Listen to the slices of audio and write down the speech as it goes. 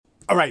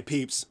All right,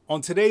 peeps. On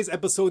today's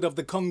episode of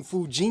the Kung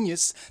Fu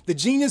Genius, the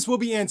genius will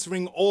be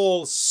answering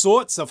all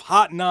sorts of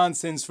hot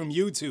nonsense from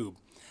YouTube.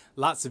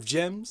 Lots of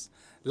gems,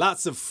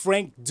 lots of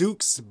Frank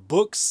Duke's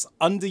books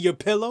under your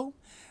pillow,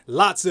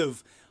 lots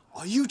of,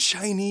 are you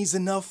Chinese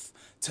enough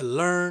to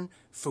learn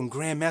from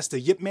Grandmaster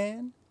Yip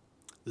Man?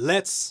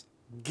 Let's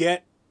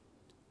get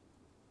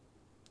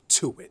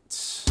to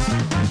it.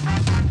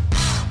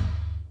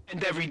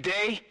 And every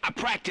day, I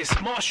practice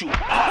martial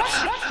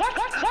arts.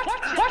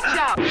 Watch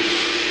out!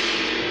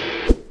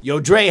 Yo,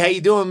 Dre, how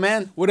you doing,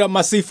 man? What up,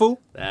 my Sifu?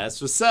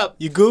 That's what's up.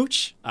 You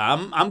gooch?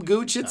 I'm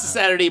Gooch. It's a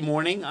Saturday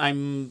morning.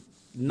 I'm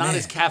not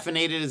as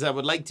caffeinated as I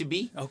would like to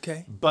be.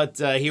 Okay. But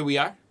here we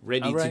are,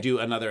 ready All right. to do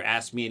another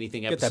Ask Me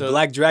Anything Get episode. that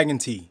Black Dragon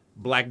tea.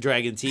 Black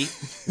Dragon tea.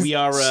 We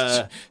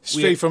are...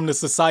 Straight from the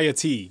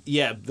society.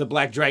 Yeah, the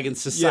Black Dragon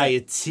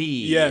Society,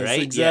 Yes, right?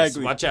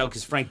 exactly. Yes, watch out,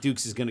 because Frank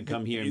Dukes is going to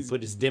come here and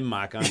put his dim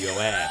mark on your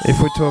ass. If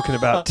we're talking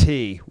about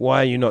tea,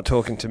 why are you not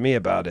talking to me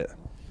about it?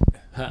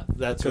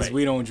 That's Because right.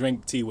 we don't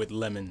drink tea with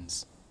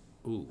lemons.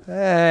 Ooh.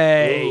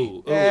 Hey, Ooh,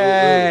 ooh,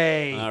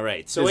 hey. All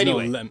right, so There's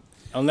anyway. no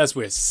unless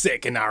we're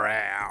sick in our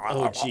ass.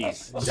 Oh,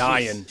 jeez.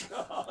 Dying.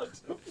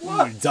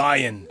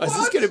 Dying. Is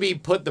this going to be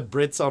Put the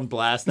Brits on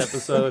Blast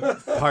episode,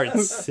 part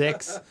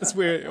 6? That's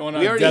we're on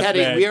We our already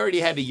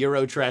deathbed. had a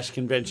Eurotrash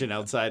convention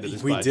outside of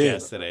this We podcast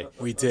did. today.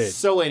 We did.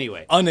 So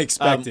anyway,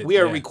 Unexpected, we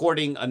are yeah.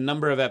 recording a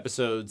number of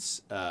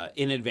episodes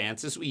in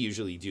advance, as we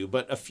usually do,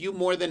 but a few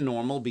more than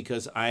normal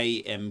because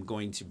I am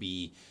going to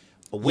be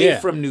away Yeah.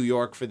 from New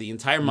York for the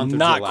entire month of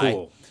Not July.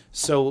 cool.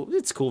 So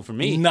it's cool for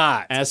me.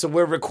 Not. So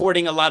we're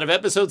recording a lot of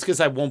episodes because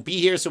I won't be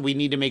here. So we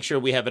need to make sure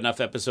we have enough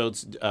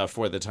episodes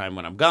for the time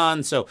when I'm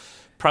gone. So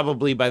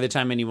probably by the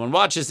time anyone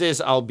watches this,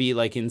 I'll be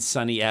like in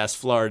sunny ass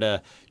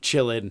Florida,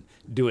 chilling,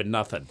 doing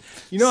nothing.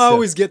 You know, I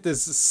always get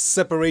this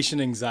separation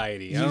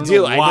anxiety. I don't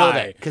know I why. know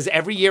that because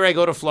every year I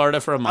go to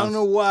Florida for a month. I don't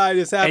know why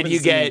this happens. and you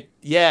to get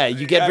me.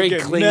 you get I very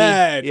get clingy.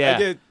 mad. Yeah. I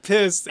get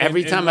pissed.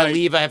 Every time I like,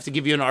 leave, I have to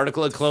give you an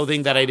article of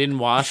clothing that I didn't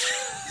wash,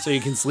 so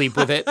you can sleep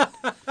with it.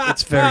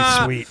 It's very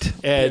sweet.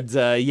 And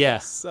yeah,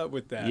 What's up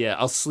with that? yeah,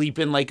 I'll sleep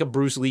in like a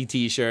Bruce Lee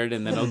T-shirt,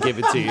 and then I'll give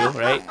it to you,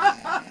 right?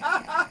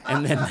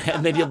 And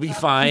then you'll be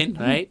fine,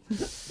 right?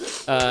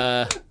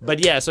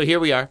 But yeah, so here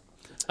we are.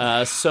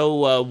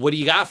 So what do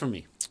you got for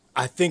me?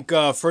 I think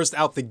first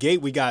out the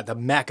gate, we got the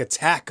Mac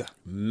Attacker.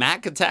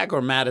 Mac Attack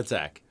or Mad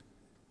Attack?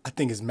 I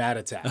think it's Mad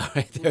Attack. All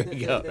right, there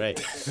we go. Right.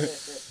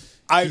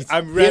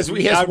 I'm read,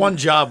 He has one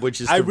job,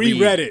 which is to I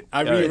reread read. it. I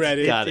All right, reread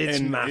it. Got it. It's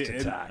and Mac it-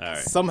 Attack. All right.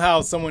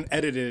 Somehow someone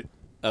edited it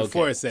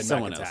before Okay. it said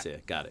Someone Mac else. Attack.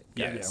 Yeah, got it.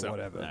 Yeah, Yeah, so-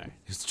 whatever. All right.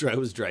 It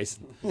was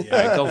Dryson. All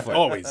right, go for it.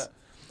 Always.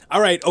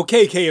 All right.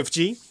 Okay,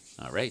 KFG.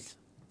 All right.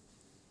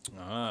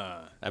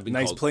 I've been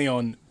Nice called, play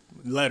on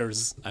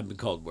letters. I've been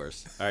called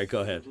worse. All right,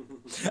 go ahead.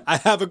 I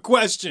have a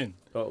question.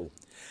 Oh.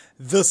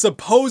 The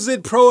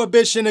supposed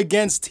prohibition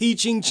against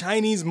teaching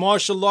Chinese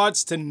martial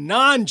arts to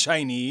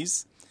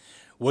non-Chinese,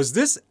 was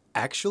this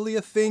actually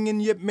a thing in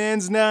Yip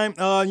Man's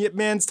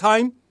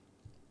time?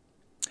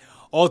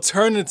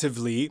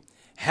 Alternatively,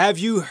 have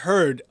you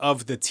heard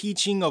of the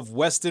teaching of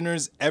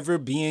Westerners ever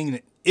being an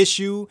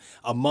issue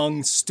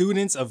among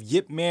students of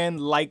Yip Man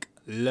like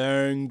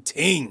Learn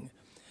Ting?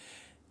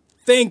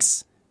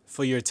 Thanks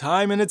for your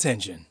time and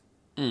attention.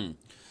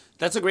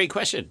 That's a great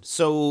question.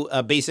 So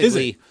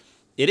basically, Is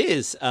it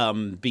is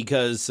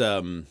because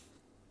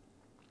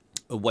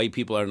white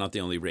people are not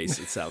the only race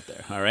that's out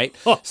there. All right.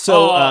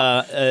 So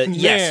Man.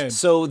 yes.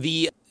 So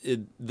the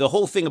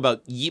whole thing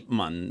about Yip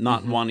Man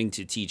not wanting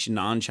to teach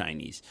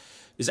non-Chinese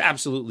is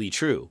absolutely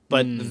true,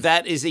 but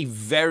that is a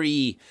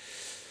very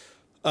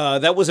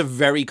that was a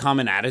very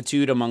common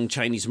attitude among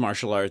Chinese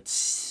martial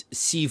arts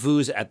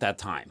sifus at that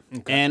time.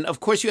 And of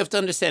course, you have to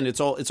understand it's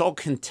all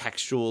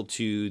contextual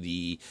to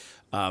the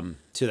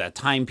to that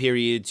time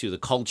period, to the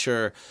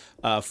culture.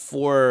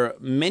 For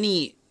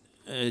many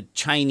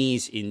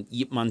Chinese in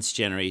Yip Man's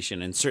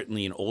generation, and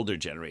certainly in older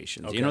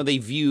generations, you know, they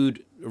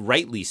viewed,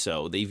 rightly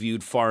so, they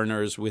viewed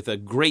foreigners with a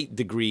great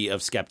degree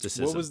of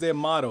skepticism. What was their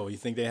motto? You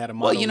think they had a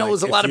motto? Well, you know, it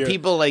was a like, lot if of you're-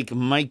 people like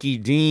Mikey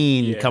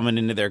Dean Yeah. coming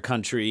into their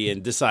country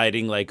and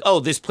deciding like, oh,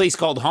 this place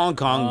called Hong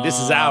Kong, this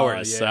is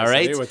ours, Yeah, all so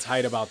right? they were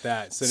tight about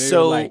that. So they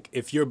So- were like,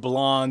 if you're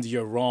blonde,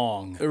 you're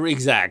wrong.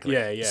 Exactly.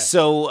 Yeah, yeah.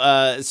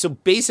 So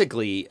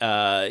basically,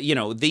 you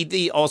know,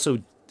 they also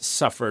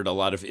suffered a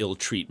lot of ill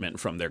treatment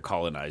from their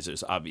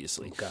colonizers,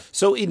 obviously. Okay.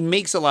 So it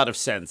makes a lot of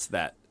sense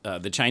that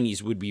the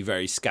Chinese would be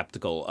very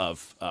skeptical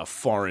of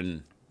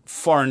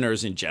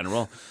foreigners in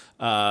general.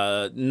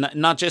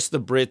 Not just the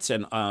Brits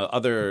and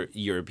other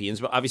Europeans,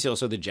 but obviously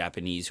also the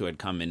Japanese who had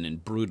come in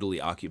and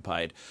brutally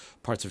occupied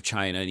parts of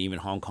China and even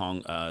Hong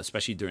Kong,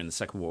 especially during the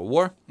Second World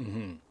War.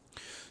 Mm-hmm.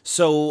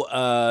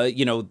 So,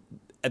 you know,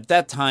 at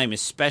that time,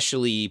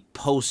 especially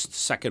post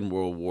Second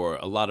World War,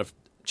 a lot of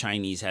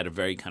Chinese had a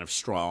very kind of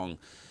strong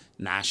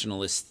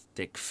nationalistic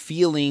nationalistic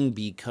feeling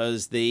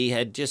because they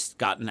had just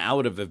gotten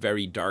out of a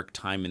very dark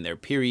time in their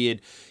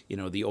period. You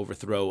know, the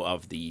overthrow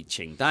of the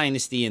Qing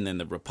dynasty, and then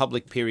the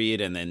Republic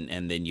period, and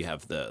then you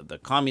have the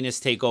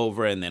communist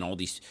takeover, and then all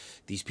these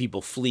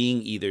people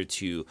fleeing either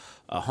to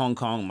Hong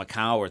Kong,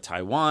 Macau, or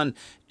Taiwan.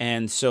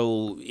 And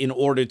so, in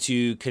order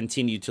to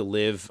continue to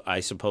live, I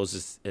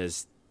suppose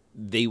as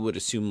they would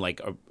assume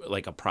like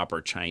a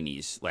proper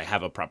Chinese, like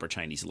have a proper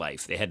Chinese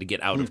life. They had to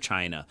get out of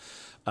China,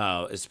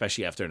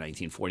 especially after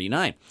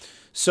 1949.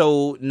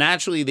 So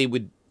naturally, they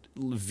would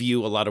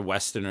view a lot of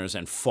Westerners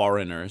and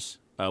foreigners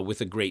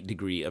with a great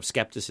degree of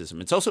skepticism.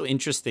 It's also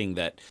interesting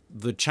that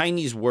the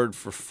Chinese word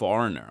for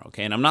foreigner,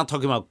 okay, and I'm not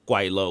talking about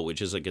guailo,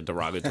 which is like a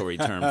derogatory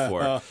term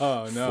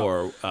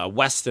for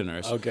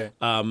Westerners. Okay.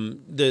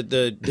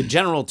 The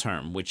general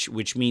term,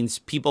 which means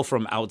people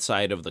from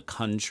outside of the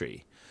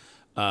country.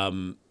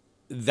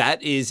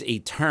 That is a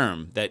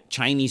term that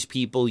Chinese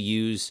people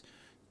use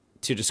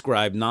to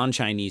describe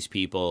non-Chinese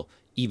people,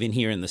 even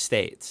here in the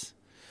States.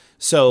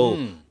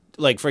 So,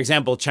 like, for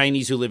example,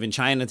 Chinese who live in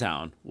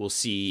Chinatown will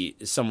see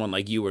someone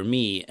like you or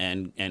me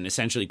and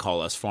essentially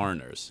call us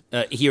foreigners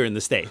here in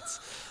the States.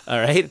 All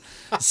right?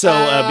 So,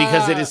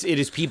 because it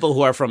is people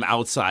who are from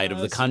outside of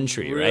the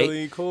country, right?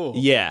 Really cool.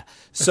 Yeah.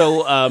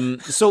 So,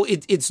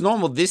 it's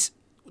normal. This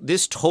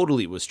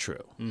totally was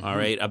true. All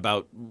right,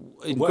 about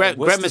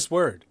What's this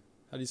word?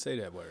 How do you say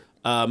that word?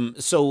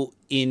 So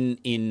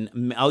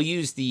in I'll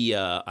use the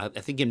I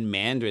think in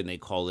Mandarin they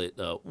call it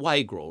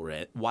外国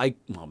人. Well,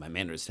 my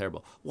Mandarin is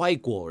terrible. 外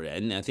国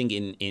人. I think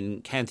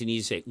in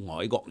Cantonese say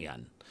外國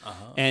人.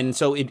 And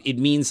so it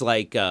means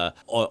like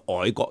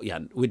外國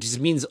人, which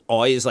means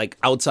外 is like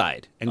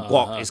outside, and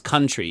國 is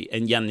country,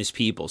 and 人 is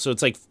people. So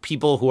it's like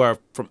people who are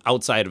from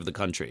outside of the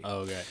country.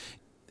 Okay.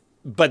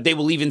 But they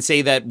will even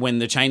say that when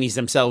the Chinese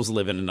themselves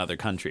live in another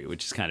country,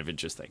 which is kind of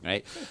interesting,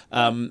 right?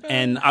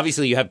 And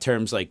obviously you have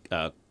terms like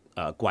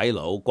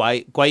guailo.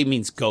 Guai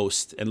means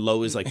ghost, and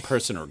lo is like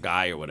person or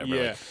guy or whatever.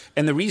 Yeah. Like.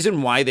 And the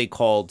reason why they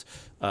called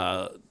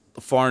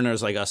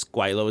foreigners like us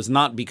guailo is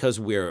not because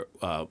we're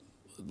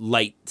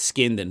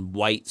light-skinned and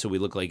white, so we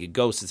look like a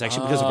ghost. It's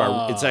actually because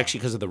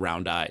of the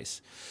round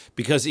eyes.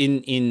 Because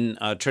in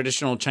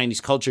traditional Chinese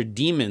culture,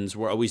 demons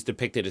were always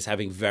depicted as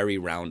having very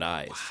round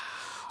eyes. Wow.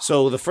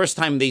 So the first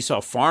time they saw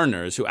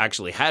foreigners who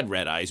actually had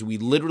red eyes, we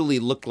literally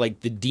looked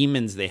like the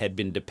demons they had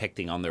been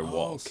depicting on their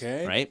walls.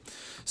 Okay. Right?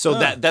 So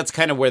that's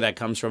kind of where that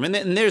comes from. And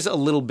there's a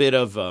little bit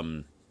of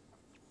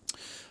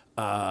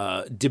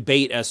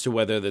debate as to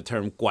whether the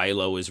term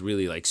guailo is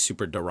really like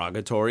super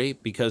derogatory.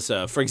 Because,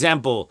 for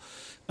example,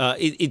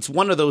 it's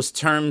one of those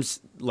terms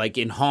like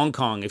in Hong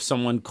Kong, if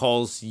someone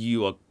calls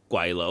you a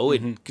guailo,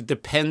 it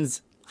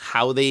depends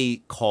how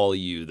they call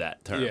you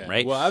that term,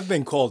 right? Well, I've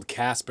been called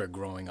Casper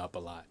growing up a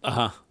lot.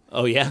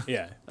 Oh yeah,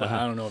 yeah, but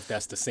I don't know if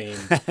that's the same.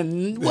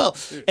 Well,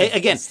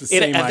 again, it's the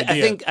same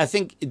idea. I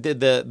think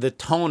the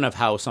tone of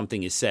how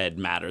something is said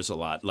matters a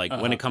lot. Like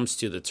when it comes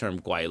to the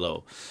term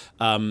guailo.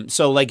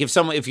 So like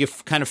if your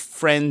kind of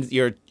friend,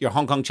 your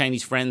Hong Kong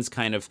Chinese friends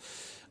kind of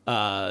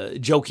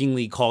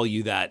jokingly call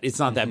you that, it's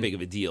not that big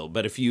of a deal.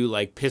 But if you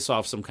like piss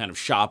off some kind of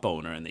shop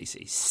owner and they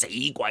say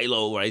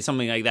guailo, right,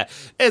 something like that,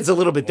 it's a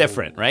little bit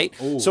different, right?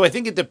 So I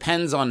think it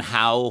depends on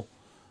how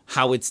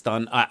it's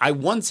done. I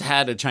once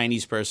had a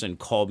Chinese person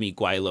call me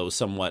guailo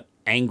somewhat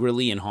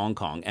angrily in Hong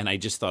Kong, and I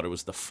just thought it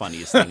was the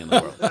funniest thing in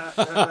the world.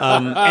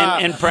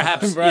 And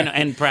perhaps Right.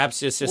 and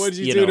perhaps it's just What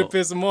did you do to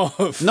piss him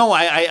off? No,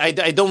 I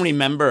don't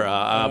remember.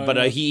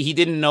 But he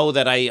didn't know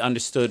that I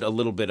understood a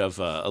little bit of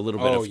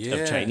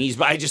of Chinese.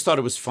 But I just thought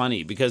it was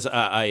funny because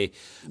the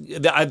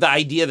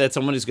idea that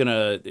someone is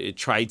gonna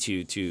try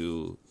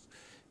to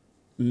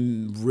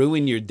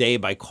ruin your day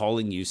by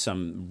calling you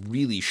some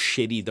really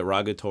shitty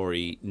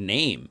derogatory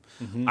name.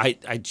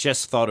 I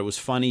just thought it was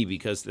funny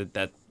because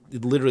that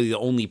literally the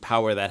only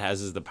power that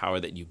has is the power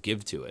that you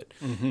give to it.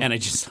 And I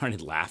just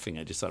started laughing.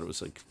 I just thought it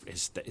was like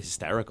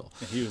hysterical.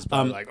 He was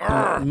probably like,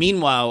 "Arr!"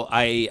 Meanwhile,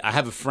 I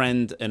have a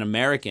friend, an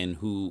American,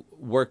 who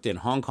worked in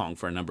Hong Kong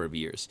for a number of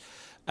years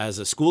as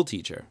a school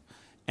teacher.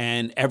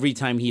 And every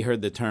time he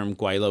heard the term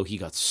guailo, he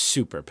got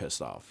super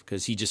pissed off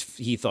because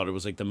he thought it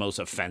was like the most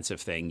offensive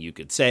thing you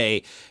could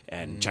say,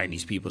 and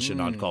Chinese people should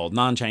not call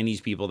non-Chinese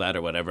people that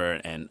or whatever.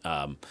 And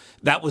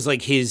that was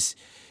like his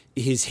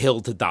hill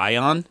to die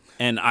on.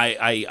 And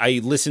I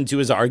listened to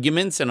his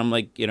arguments, and I'm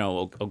like,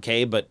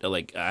 okay, but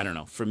like, I don't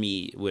know. For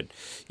me,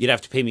 you'd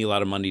have to pay me a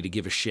lot of money to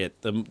give a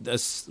shit.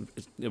 The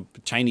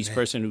Chinese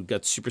person who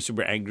got super,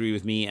 super angry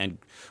with me and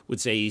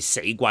would say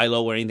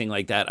guailo or anything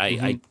like that,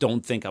 I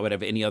don't think I would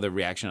have any other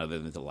reaction other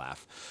than to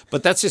laugh.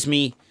 But that's just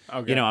me.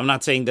 Okay. I'm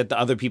not saying that the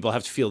other people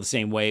have to feel the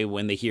same way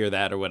when they hear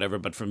that or whatever.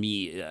 But for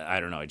me, I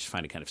don't know. I just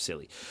find it kind of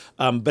silly.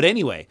 But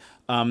anyway,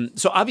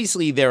 so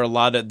obviously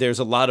there's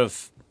a lot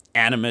of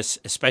animus,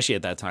 especially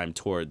at that time,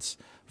 towards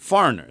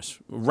foreigners,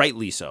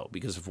 rightly so,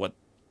 because of what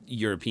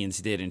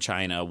Europeans did in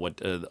China, what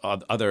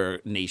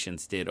other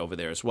nations did over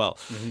there as well.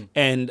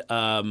 And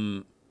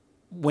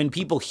when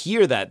people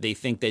hear that, they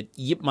think that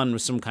Yip Man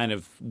was some kind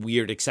of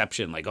weird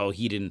exception, like, oh,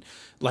 he didn't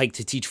like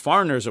to teach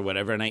foreigners or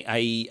whatever. And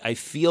I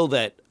feel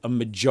that a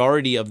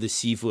majority of the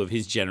Sifu of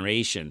his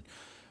generation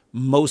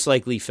most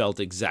likely felt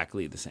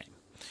exactly the same.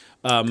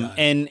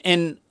 And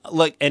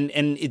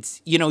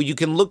it's, you know, you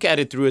can look at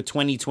it through a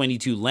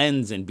 2022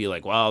 lens and be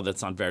like, wow,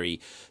 it's not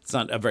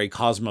a very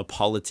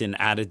cosmopolitan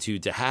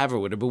attitude to have or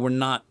whatever.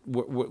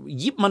 But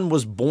Yip Man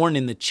was born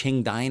in the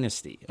Qing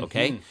dynasty.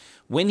 Okay. Mm-hmm.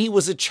 When he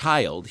was a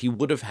child, he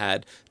would have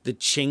had the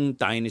Qing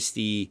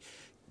dynasty,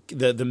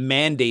 the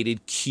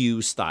mandated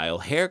Q style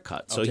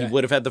haircut. So he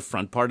would have had the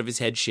front part of his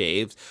head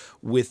shaved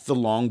with the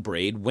long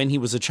braid when he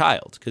was a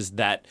child, because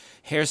that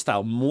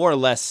hairstyle more or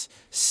less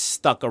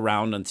stuck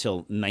around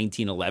until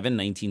 1911,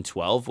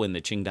 1912, when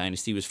the Qing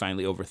dynasty was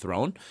finally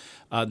overthrown.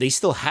 They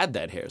still had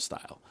that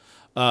hairstyle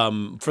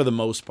for the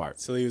most part.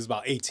 So he was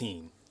about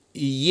 18.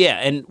 Yeah,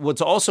 and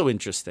what's also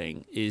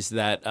interesting is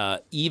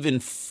that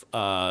even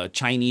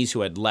Chinese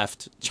who had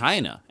left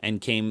China and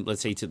came,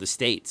 let's say, to the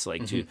States,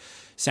 like to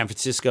San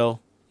Francisco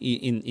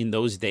in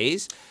those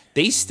days,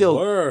 they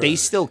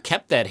still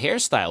kept that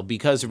hairstyle,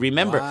 because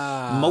remember,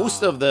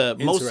 most of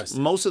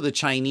the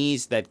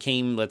Chinese that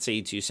came, let's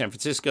say, to San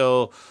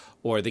Francisco,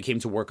 or they came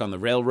to work on the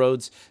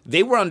railroads,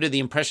 they were under the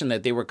impression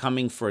that they were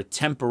coming for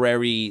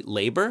temporary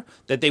labor,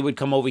 that they would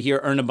come over here,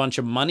 earn a bunch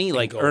of money,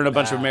 like earn a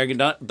bunch of American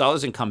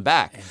dollars and come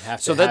back.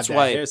 So that's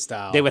why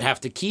they would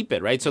have to keep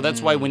it, right? So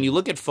that's why when you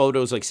look at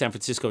photos like San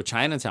Francisco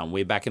Chinatown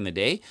way back in the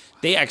day,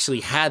 they actually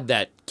had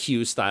that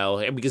Q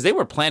style because they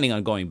were planning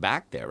on going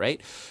back there,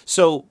 right?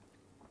 So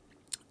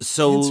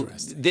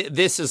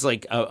this is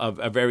like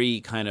a very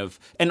kind of,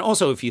 and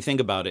also if you think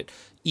about it,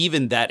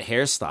 even that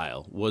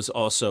hairstyle was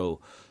also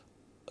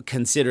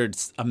considered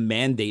a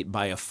mandate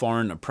by a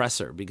foreign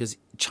oppressor, because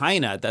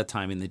China at that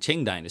time in the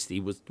Qing dynasty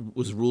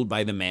was ruled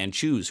by the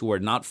Manchus, who are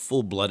not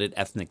full-blooded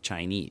ethnic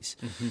Chinese.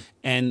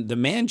 And the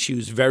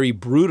Manchus very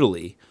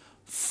brutally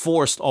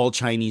forced all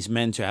Chinese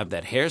men to have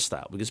that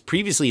hairstyle, because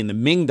previously in the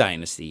Ming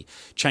dynasty,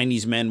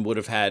 Chinese men would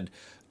have had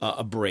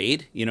a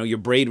braid. You know, your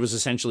braid was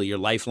essentially your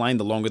lifeline.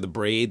 The longer the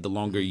braid, the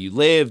longer you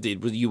lived.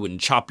 You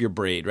wouldn't chop your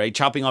braid, right?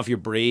 Chopping off your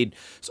braid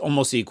is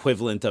almost the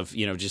equivalent of,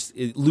 you know, just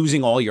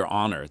losing all your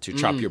honor to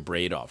chop your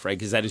braid off, right?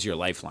 Because that is your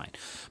lifeline.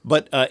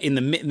 But in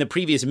the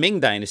previous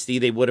Ming dynasty,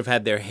 they would have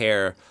had their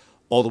hair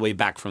all the way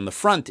back from the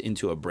front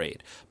into a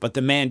braid. But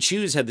the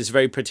Manchus had this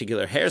very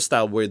particular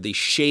hairstyle where they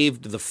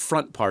shaved the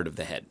front part of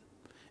the head,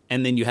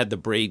 and then you had the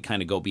braid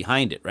kind of go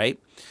behind it, right?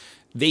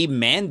 They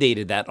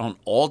mandated that on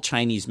all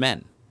Chinese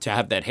men to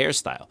have that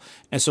hairstyle.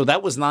 And so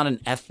that was not an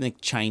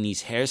ethnic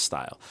Chinese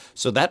hairstyle.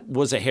 So that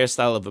was a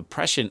hairstyle of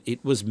oppression.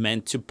 It was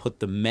meant to put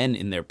the men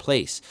in their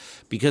place,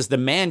 because the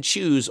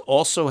Manchus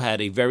also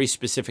had a very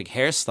specific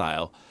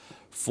hairstyle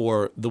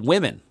for the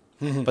women.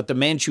 But the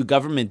Manchu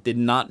government did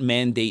not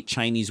mandate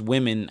Chinese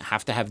women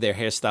have to have their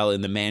hairstyle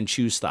in the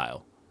Manchu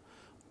style.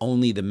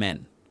 Only the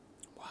men.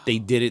 Wow. They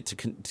did it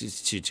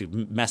to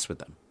mess with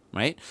them.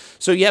 Right?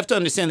 So you have to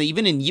understand that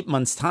even in Yip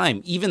Man's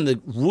time, even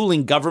the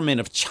ruling government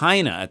of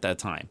China at that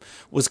time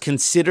was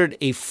considered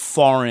a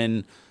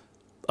foreign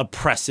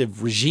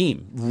oppressive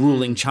regime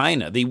ruling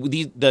China.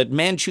 The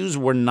Manchus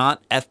were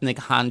not ethnic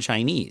Han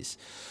Chinese.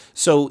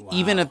 So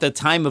even at the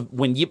time of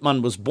when Yip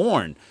Man was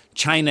born,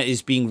 China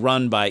is being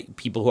run by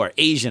people who are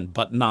Asian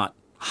but not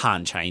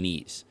Han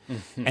Chinese.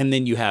 And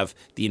then you have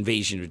the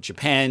invasion of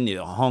Japan. You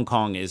know, Hong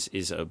Kong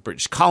is a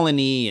British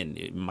colony, and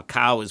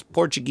Macau is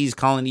Portuguese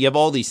colony. You have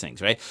all these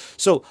things, right?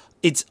 So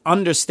it's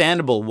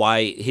understandable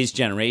why his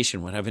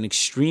generation would have an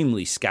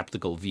extremely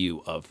skeptical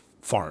view of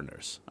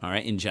foreigners, all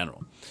right, in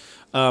general.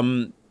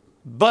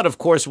 But of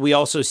course, we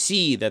also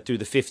see that through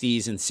the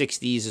 50s and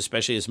 60s,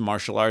 especially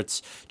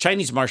as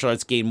Chinese martial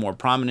arts gained more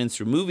prominence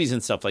through movies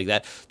and stuff like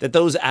that, that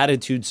those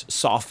attitudes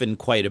softened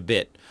quite a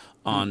bit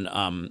on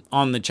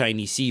the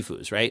Chinese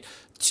Sifus, right?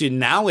 To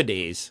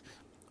nowadays,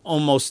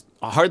 almost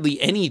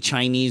hardly any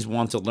Chinese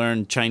want to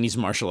learn Chinese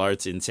martial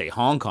arts in, say,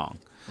 Hong Kong.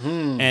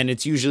 And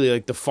it's usually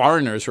like the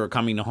foreigners who are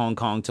coming to Hong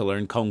Kong to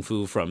learn Kung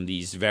Fu from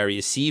these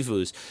various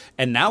Sifus.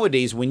 And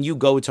nowadays, when you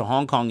go to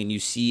Hong Kong and you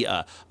see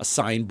a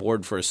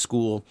signboard for a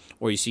school,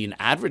 or you see an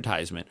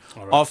advertisement,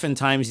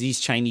 oftentimes these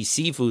Chinese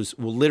Sifus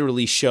will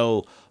literally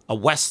show a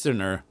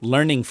Westerner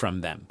learning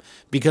from them,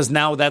 because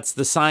now that's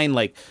the sign,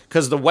 like,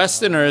 because the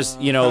Westerners,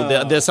 you know,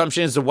 the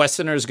assumption is the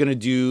Westerner is going to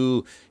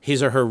do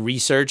his or her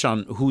research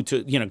on who to,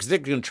 you know, because they're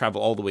going to travel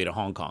all the way to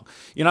Hong Kong.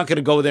 You're not going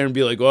to go there and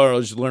be like, oh,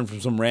 I'll just learn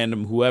from some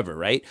random whoever,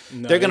 right?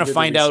 No, they're going to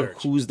find out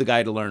who's the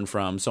guy to learn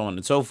from, so on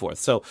and so forth.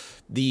 So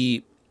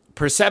the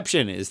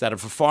perception is that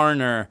if a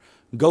foreigner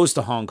goes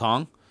to Hong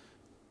Kong,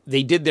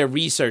 they did their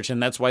research,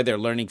 and that's why they're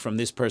learning from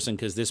this person,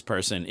 because this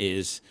person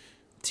is,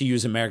 to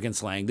use American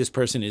slang, this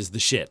person is the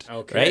shit,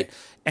 right?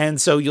 And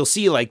so you'll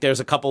see, like,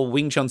 there's a couple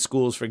Wing Chun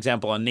schools, for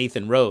example, on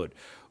Nathan Road,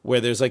 where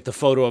there's like the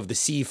photo of the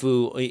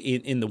Sifu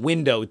in the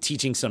window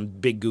teaching some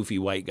big goofy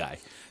white guy,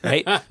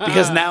 right?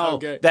 Because now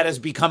that has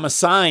become a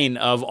sign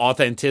of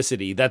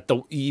authenticity, that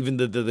even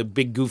the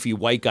big goofy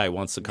white guy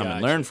wants to come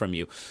and learn from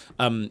you.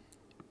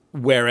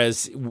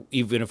 Whereas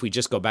even if we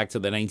just go back to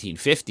the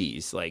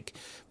 1950s, like,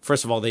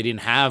 first of all, they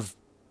didn't have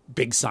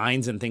big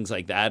signs and things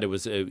like that. It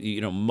was,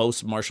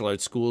 most martial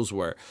arts schools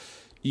were,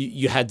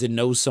 you had to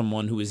know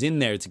someone who was in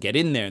there to get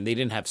in there, and they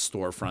didn't have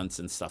storefronts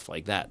and stuff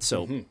like that.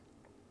 So,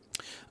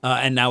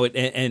 and now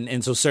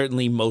so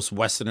certainly most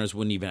Westerners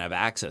wouldn't even have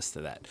access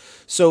to that.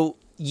 So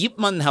Yip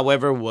Man,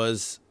 however,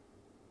 was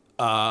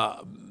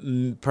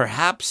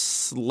perhaps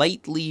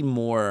slightly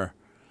more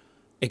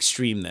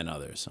extreme than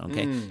others.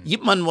 Okay,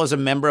 Yip Man was a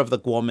member of the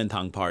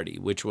Kuomintang Party,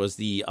 which was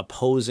the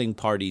opposing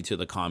party to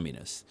the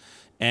communists,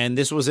 and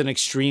this was an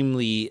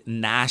extremely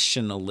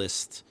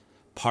nationalist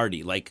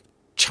party, like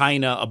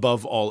China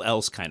above all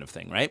else kind of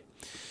thing, right?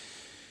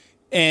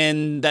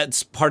 And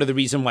that's part of the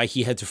reason why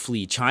he had to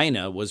flee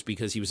China, was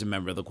because he was a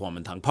member of the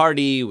Kuomintang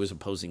Party, was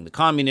opposing the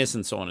communists,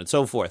 and so on and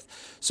so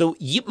forth. So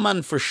Yip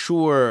Man for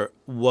sure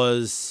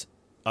was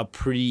a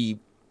pretty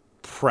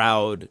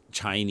proud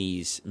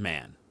Chinese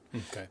man.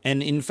 Okay.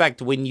 And in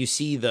fact, when you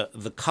see the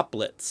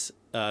couplets,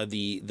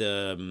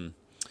 the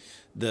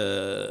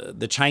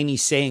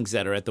Chinese sayings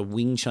that are at the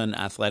Wing Chun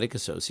Athletic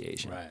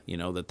Association, right.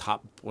 The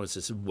top was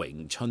this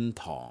Wing Chun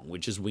Tong,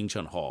 which is Wing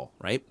Chun Hall,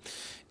 right?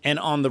 And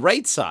on the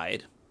right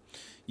side,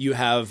 you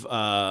have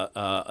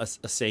a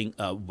saying,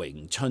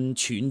 Wing Chun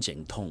Chun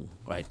Jing Tong,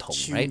 right? Tong,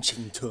 right?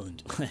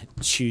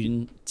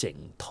 Chun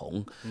Jing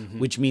Tong,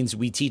 which means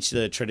we teach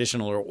the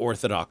traditional or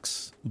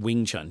orthodox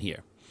Wing Chun here.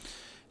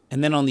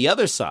 And then on the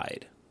other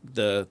side,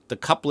 the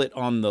couplet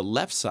on the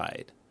left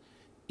side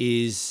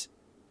is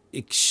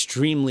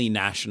extremely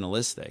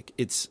nationalistic.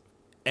 It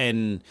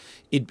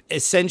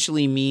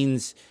essentially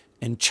means,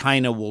 and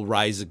China will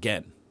rise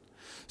again.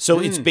 So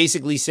it's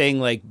basically saying,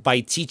 like, by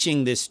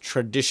teaching this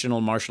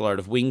traditional martial art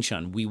of Wing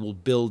Chun, we will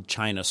build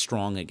China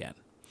strong again.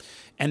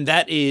 And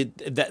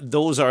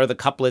those are the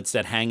couplets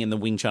that hang in the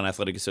Wing Chun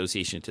Athletic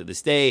Association to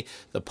this day.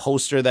 The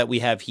poster that we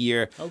have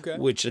here,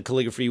 which the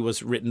calligraphy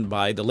was written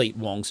by the late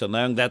Wong Sun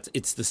Leung,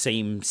 it's the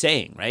same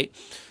saying, right?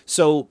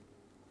 So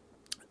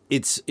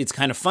it's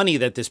kind of funny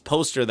that this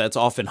poster that's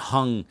often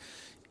hung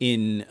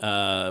in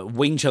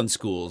Wing Chun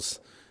schools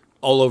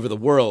all over the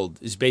world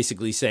is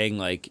basically saying,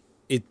 like,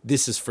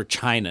 this is for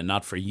China,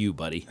 not for you,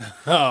 buddy.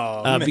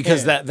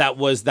 Because that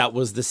was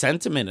the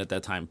sentiment at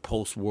that time,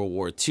 post World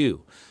War II.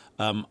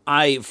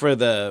 For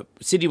the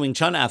City Wing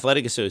Chun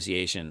Athletic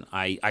Association,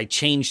 I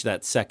changed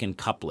that second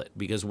couplet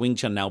because Wing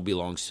Chun now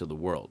belongs to the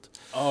world.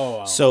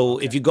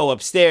 If you go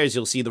upstairs,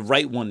 you'll see the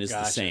right one is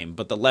the same,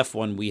 but the left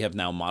one we have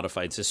now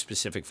modified to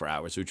specific for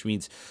ours, which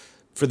means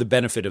for the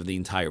benefit of the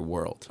entire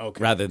world,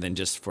 rather than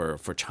just for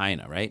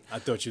China, right? I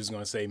thought you was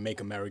going to say "Make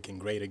America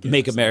Great Again."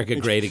 Make America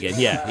Great Again.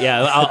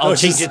 Yeah. I'll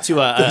change it to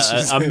a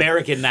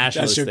American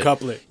nationalist. That's your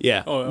couplet.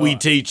 Yeah, we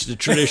teach the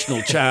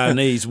traditional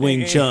Chinese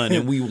Wing Chun,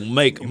 and we will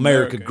make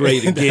America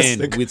great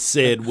again with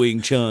said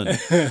Wing Chun.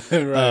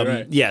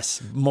 right.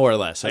 Yes, more or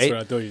less. That's right?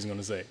 what I thought you was going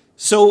to say.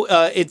 So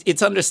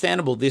it's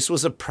understandable. This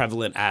was a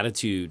prevalent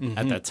attitude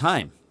at that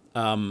time.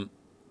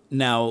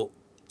 Now,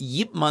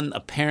 Yip Man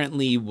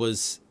apparently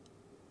was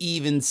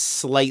even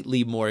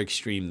slightly more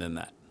extreme than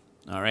that.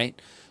 All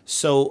right.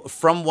 So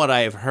from what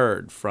I have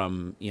heard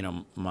from,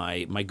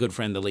 my good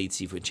friend, the late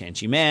Sifu Chan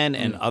Chi Man,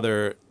 and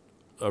other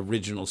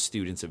original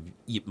students of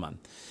Yip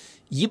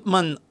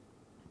Man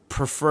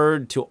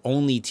preferred to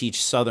only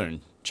teach Southern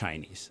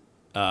Chinese,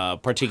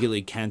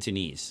 particularly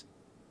Cantonese,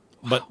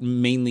 but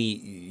mainly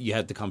you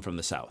had to come from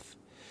the South.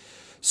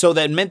 So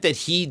that meant that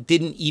he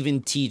didn't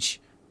even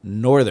teach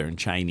Northern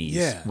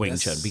Chinese Wing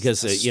Chun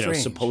because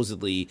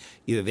supposedly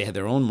either they had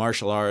their own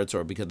martial arts,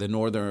 or because the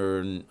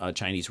Northern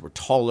Chinese were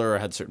taller,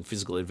 had certain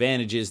physical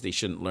advantages, they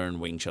shouldn't learn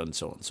Wing Chun,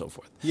 so on and so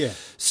forth. Yeah.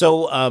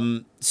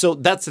 So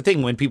that's the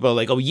thing when people are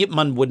like, "Oh, Yip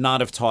Man would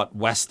not have taught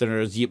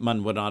Westerners. Yip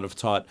Man would not have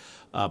taught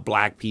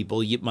black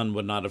people. Yip Man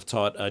would not have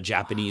taught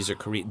Japanese or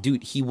Korean."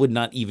 Dude, he would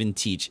not even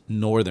teach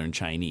Northern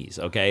Chinese.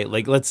 Okay,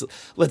 like let's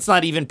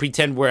not even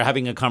pretend we're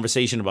having a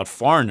conversation about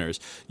foreigners.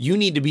 You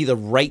need to be the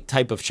right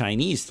type of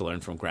Chinese to learn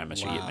from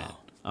Grandmaster Yip Man.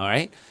 All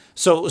right.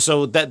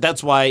 So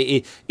that's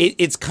why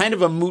it's kind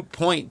of a moot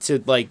point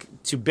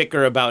to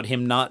bicker about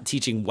him not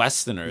teaching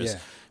Westerners.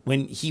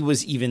 When he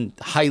was even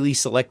highly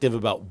selective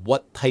about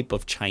what type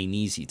of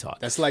Chinese he taught.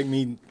 That's like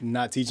me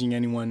not teaching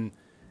anyone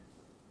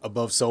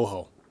above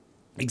Soho.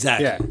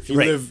 Exactly. Yeah,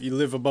 if you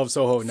live above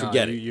Soho,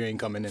 you ain't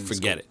coming in.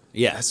 Forget it.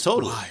 Yeah, that's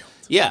totally. wild.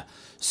 Yeah.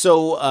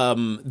 So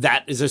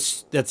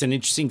that's an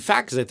interesting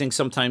fact, because I think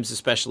sometimes,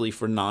 especially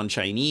for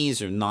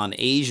non-Chinese or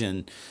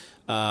non-Asian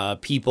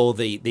people,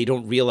 they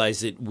don't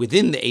realize that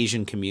within the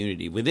Asian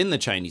community, within the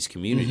Chinese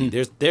community,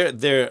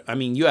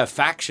 you have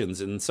factions,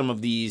 and some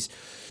of these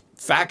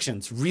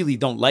factions really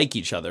don't like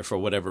each other for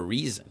whatever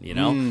reason,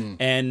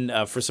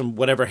 and for some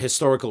whatever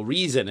historical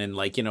reason, and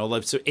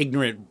so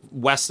ignorant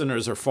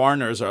Westerners or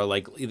foreigners are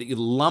like, you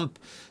lump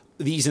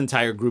these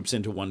entire groups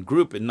into one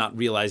group and not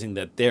realizing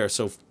that they're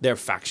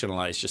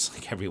factionalized just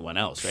like everyone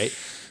else, right?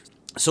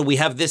 So we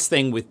have this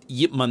thing with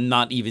Yip Man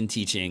not even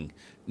teaching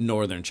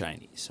Northern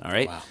Chinese. All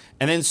right. Wow.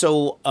 And then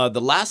so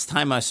the last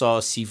time I saw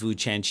Sifu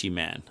Chan Chi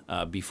Man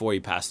before he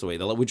passed away,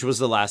 which was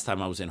the last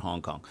time I was in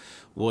Hong Kong,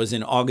 was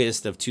in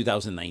August of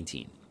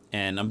 2019.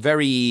 And I'm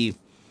very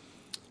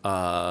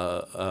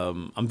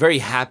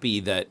happy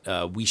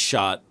that we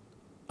shot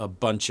a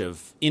bunch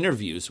of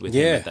interviews with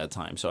him at that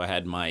time. So I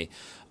had my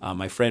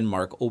friend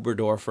Mark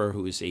Oberdorfer,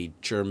 who is a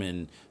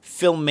German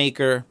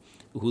filmmaker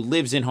who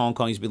lives in Hong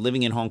Kong. He's been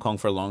living in Hong Kong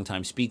for a long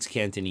time, speaks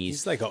Cantonese.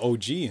 He's like an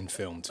OG in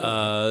film,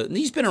 too.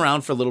 He's been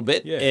around for a little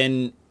bit. Yeah.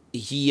 And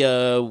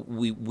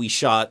we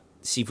shot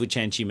Sifu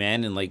Chan Chi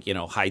Man in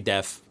high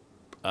def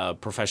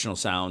professional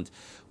sound.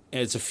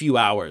 And it's a few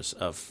hours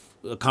of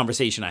a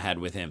conversation I had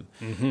with him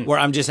where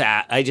I just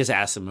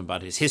asked him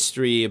about his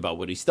history, about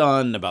what he's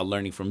done, about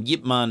learning from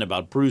Yip Man,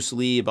 about Bruce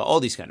Lee, about all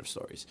these kind of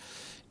stories.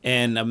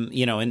 And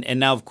and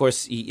now of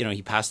course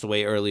he passed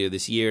away earlier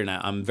this year, and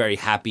I'm very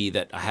happy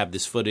that I have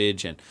this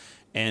footage, and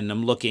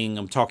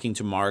I'm talking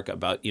to Mark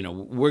about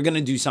we're going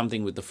to do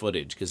something with the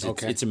footage because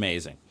it's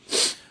amazing.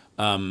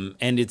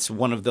 And it's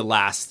one of the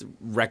last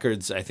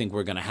records I think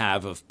we're going to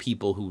have of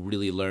people who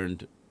really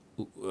learned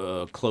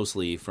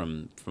closely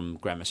from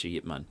Grandmaster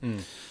Yip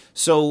Man.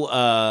 So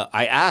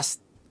I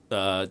asked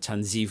Chan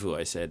Zifu,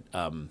 I said,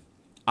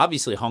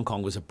 obviously Hong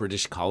Kong was a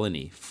British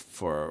colony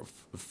for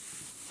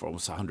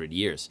almost 100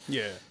 years.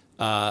 Yeah.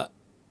 I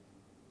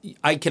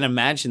can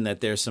imagine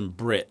that there's some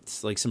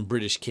Brits, like some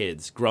British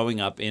kids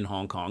growing up in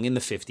Hong Kong in the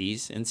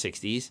 50s and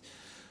 60s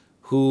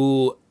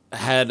who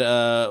had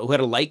a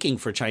liking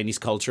for Chinese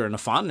culture and a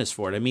fondness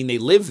for it. I mean, they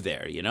lived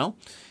there,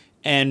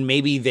 and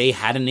maybe they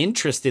had an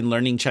interest in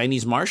learning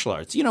Chinese martial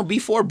arts,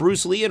 before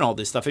Bruce Lee and all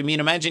this stuff. I mean,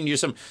 imagine you're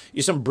some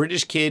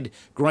British kid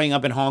growing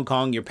up in Hong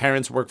Kong. Your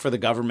parents work for the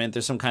government.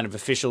 There's some kind of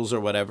officials or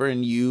whatever,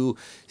 and you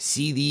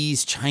see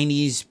these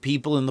Chinese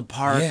people in the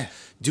park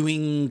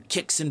doing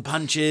kicks and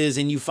punches,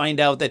 and you find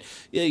out that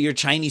your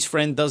Chinese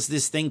friend does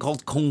this thing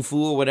called kung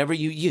fu or whatever.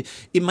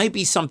 It might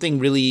be something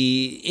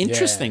really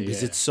interesting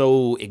because it's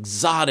so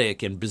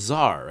exotic and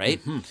bizarre,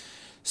 right?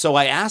 So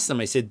I asked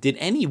them, I said, did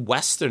any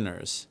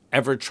Westerners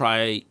ever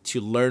try to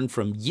learn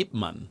from Yip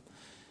Man,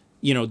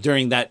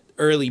 during that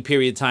early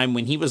period of time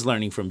when he was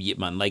learning from Yip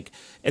Man?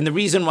 And the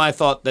reason why I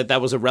thought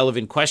that was a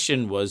relevant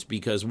question was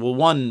because, well,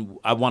 one,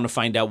 I want to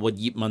find out what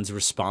Yip Man's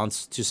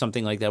response to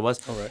something like that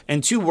was. Right.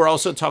 And two, we're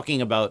also talking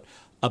about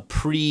a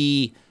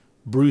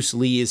pre-Bruce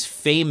Lee is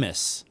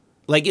famous.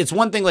 It's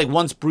one thing,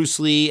 once Bruce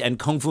Lee and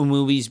Kung Fu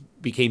movies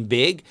became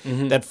big,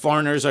 that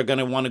foreigners are going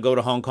to want to go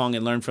to Hong Kong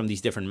and learn from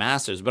these different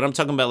masters. But I'm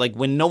talking about,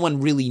 when no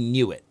one really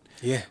knew it.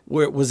 Yeah.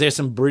 Where was there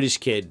some British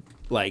kid,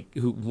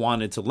 who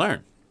wanted to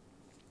learn?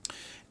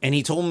 And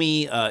he told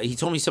me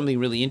something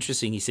really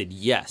interesting. He said,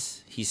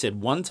 yes. He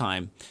said one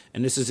time,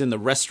 and this is in the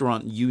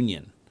Restaurant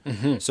Union.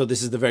 So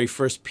this is the very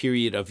first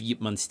period of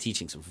Yip Man's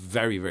teaching, so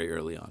very, very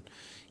early on.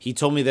 He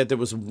told me that there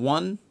was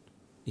one,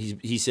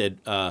 he said,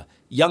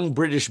 young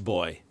British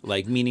boy,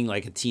 meaning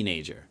a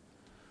teenager,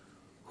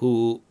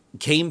 who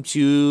came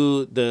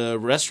to the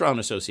Restaurant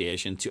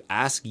Association to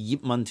ask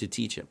Yip Man to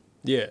teach him.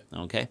 Yeah.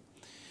 Okay?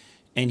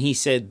 And he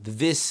said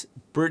this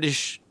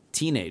British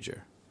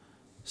teenager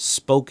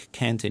spoke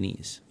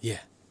Cantonese. Yeah.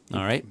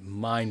 All right?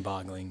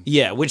 Mind-boggling.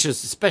 Yeah, which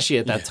is especially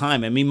at that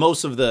time. I mean,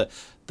 most of the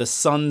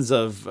sons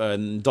of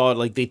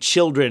the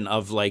children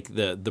of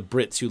the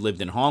Brits who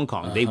lived in Hong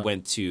Kong, they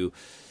went to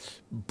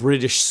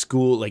British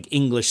school,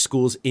 English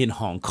schools in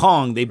Hong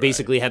Kong. They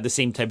basically had the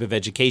same type of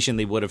education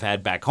they would have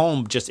had back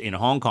home, just in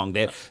Hong Kong.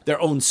 They had their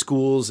own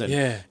schools,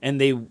 and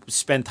they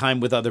spent time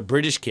with other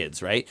British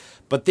kids, right?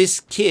 But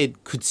this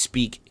kid could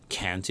speak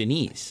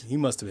Cantonese. He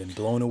must have been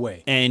blown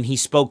away. And he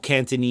spoke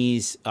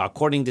Cantonese,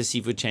 according to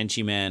Sifu Chan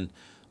Chi Man,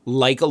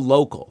 like a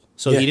local.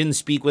 So he didn't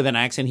speak with an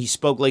accent. He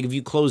spoke if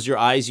you closed your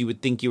eyes, you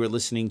would think you were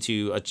listening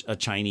to a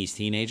Chinese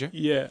teenager.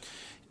 Yeah.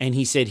 And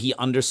he said he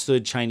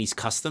understood Chinese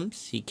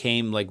customs. He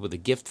came with a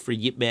gift for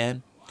Yip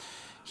Man.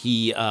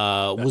 He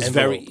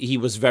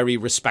was very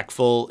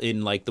respectful in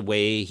the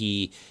way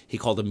he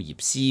called him Yip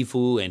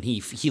Sifu, and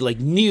he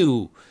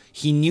knew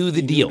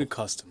the deal. Knew the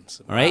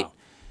customs. All right. Wow.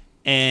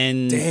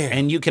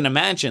 And you can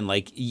imagine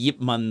Yip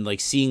Man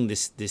seeing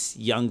this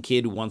young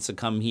kid who wants to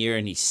come here,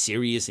 and he's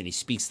serious and he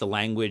speaks the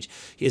language.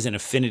 He has an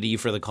affinity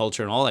for the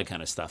culture and all that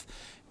kind of stuff.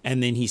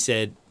 And then he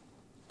said,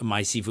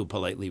 my Sifu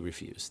politely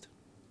refused.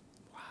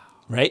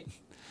 Right?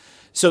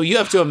 So you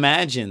have to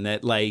imagine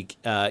that,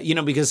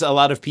 because a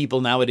lot of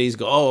people nowadays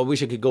go, oh, I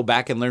wish I could go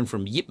back and learn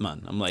from Yip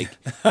Man. I'm like,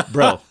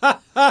 bro,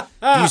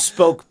 you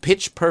spoke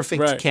pitch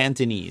perfect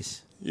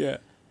Cantonese. Yeah.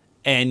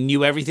 And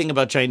knew everything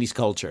about Chinese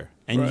culture.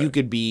 And you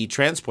could be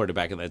transported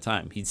back in that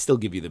time. He'd still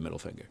give you the middle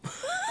finger.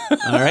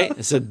 All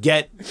right? So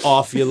get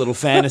off your little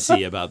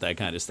fantasy about that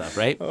kind of stuff,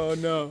 right? Oh,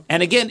 no.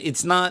 And again,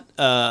 it's not,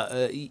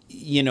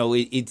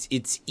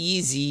 it's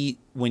easy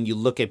when you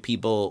look at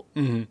people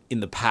in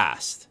the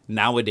past,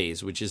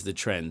 nowadays, which is the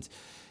trend,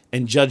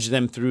 and judge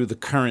them through the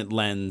current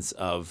lens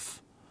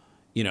of,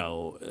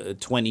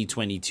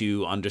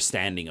 2022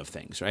 understanding of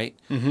things, right?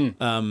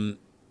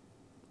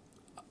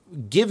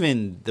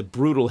 Given the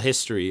brutal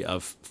history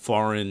of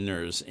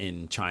foreigners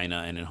in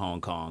China and in Hong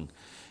Kong,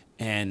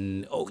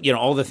 and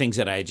all the things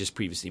that I had just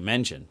previously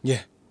mentioned.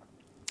 Yeah.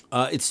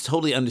 It's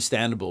totally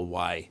understandable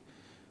why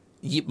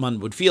Yip Man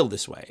would feel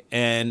this way.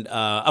 And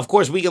of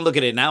course, we can look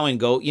at it now and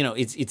go,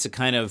 it's a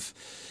kind of,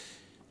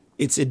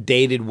 it's a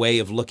dated way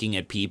of looking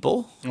at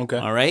people. Okay.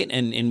 All right.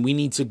 And we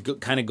need to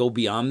kind of go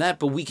beyond that,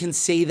 but we can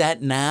say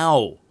that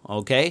now.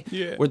 Okay.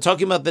 Yeah. We're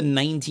talking about the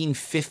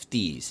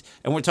 1950s,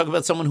 and we're talking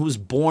about someone who was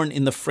born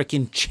in the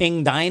frickin'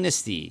 Qing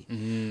dynasty.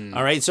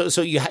 All right.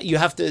 So you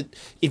have to,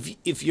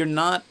 if you're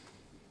not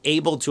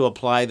able to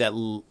apply that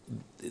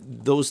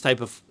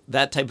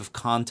type of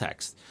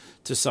context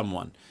to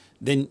someone,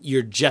 then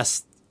you're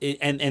just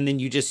and then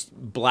you just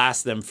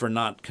blast them for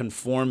not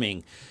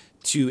conforming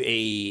to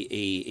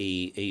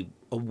a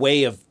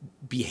way of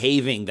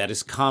behaving that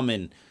is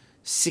common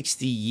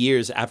 60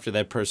 years after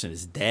that person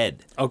is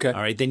dead. Okay.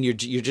 All right. Then you're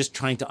just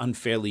trying to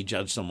unfairly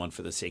judge someone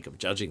for the sake of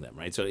judging them,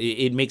 right? So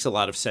it makes a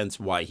lot of sense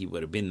why he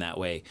would have been that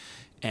way,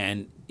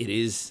 and it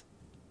is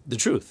the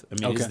truth. I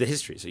mean, it's the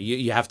history. So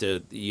you have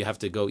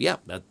to go, yeah,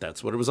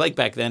 that's what it was like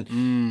back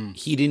then.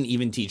 He didn't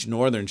even teach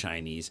Northern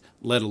Chinese,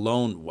 let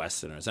alone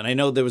Westerners. And I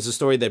know there was a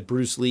story that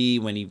Bruce Lee,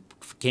 when he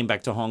came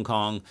back to Hong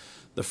Kong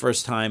the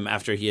first time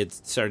after he had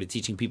started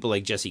teaching people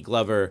like Jesse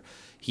Glover,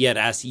 he had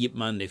asked Yip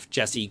Man if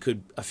Jesse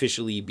could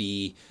officially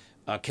be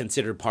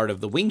considered part of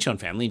the Wing Chun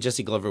family. And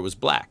Jesse Glover was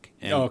black.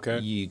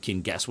 And you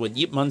can guess what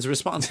Yip Man's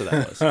response to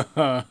that was.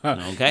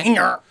 Okay?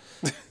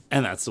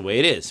 And that's the way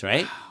it is,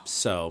 right?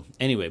 So,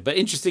 anyway, but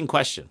interesting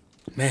question.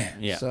 Man.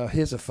 Yeah. So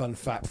here's a fun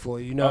fact for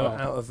you. Out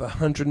of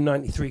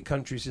 193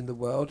 countries in the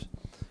world,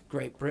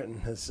 Great Britain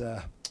has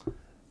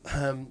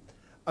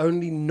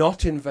only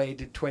not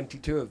invaded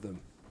 22 of them.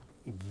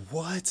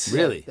 What?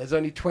 Really? There's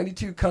only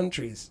 22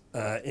 countries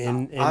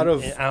out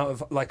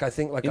of like I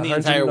think like in the 190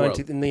 entire world.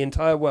 in the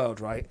entire world,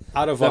 right?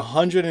 Out of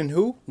 100 and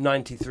who?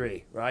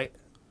 93, right?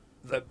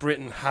 That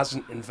Britain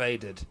hasn't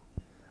invaded.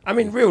 I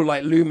mean, real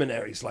like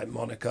luminaries like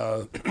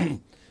Monaco,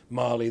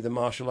 Mali, the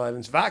Marshall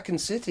Islands, Vatican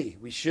City.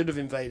 We should have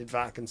invaded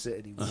Vatican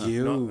City. We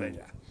did not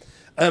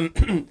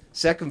invade.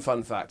 Second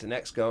fun fact, an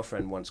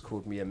ex-girlfriend once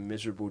called me a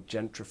miserable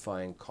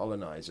gentrifying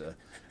colonizer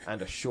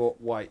and a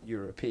short white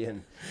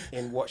European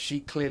in what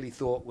she clearly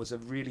thought was a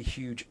really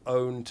huge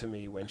own to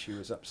me when she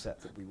was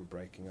upset that we were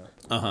breaking up.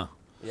 Uh-huh.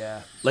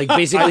 Yeah. Like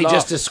basically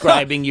just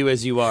describing you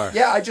as you are.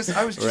 Yeah, I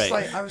was just Right.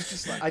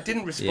 like, I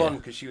didn't respond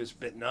because she was a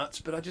bit nuts,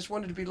 but I just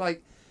wanted to be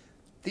like,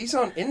 these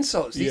aren't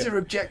insults. These are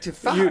objective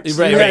facts.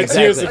 Right, you right, had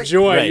tears exactly. of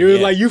joy. Right, you were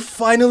yeah. like, you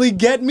finally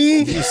get me?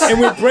 And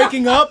we're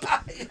breaking up?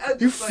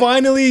 You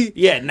finally...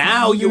 Yeah,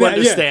 now you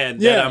understand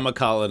that I'm a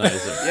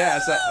colonizer. Yeah,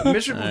 it's like a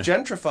miserable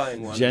gentrifying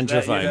one.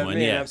 Gentrifying one,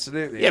 yeah.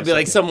 Absolutely. Yeah, be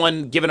like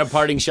someone giving a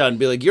parting shot and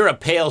be like, you're a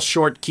pale,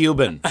 short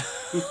Cuban.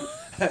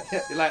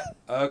 You're like,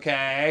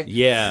 okay.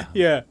 Yeah.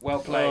 Yeah. Well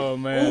played. Oh,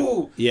 man.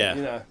 Ooh.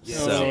 Yeah.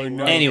 So, Oh,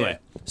 no. anyway.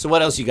 So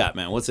what else you got,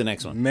 man? What's the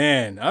next one?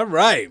 Man, all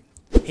right.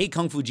 Hey,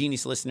 Kung Fu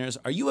Genius listeners,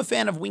 are you a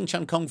fan of Wing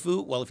Chun Kung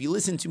Fu? Well, if you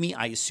listen to me,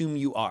 I assume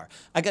you are.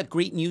 I got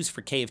great news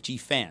for KFG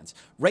fans.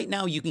 Right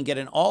now, you can get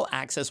an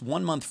all-access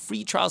 1-month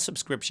free trial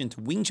subscription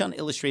to Wing Chun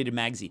Illustrated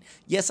magazine.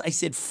 Yes, I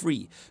said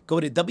free. Go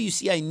to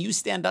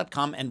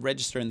WCINewsstand.com and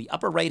register in the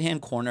upper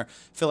right-hand corner.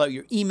 Fill out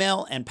your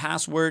email and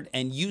password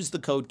and use the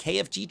code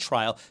KFG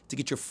Trial to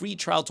get your free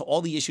trial to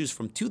all the issues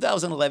from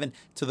 2011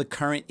 to the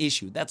current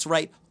issue. That's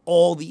right,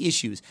 all the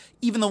issues,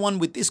 even the one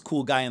with this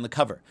cool guy on the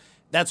cover.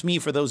 That's me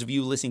for those of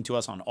you listening to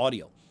us on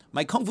audio.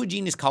 My Kung Fu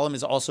Genius column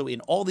is also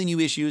in all the new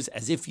issues,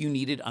 as if you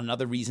needed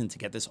another reason to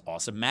get this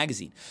awesome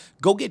magazine.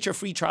 Go get your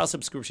free trial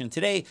subscription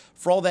today.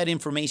 For all that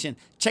information,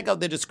 check out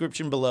the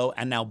description below.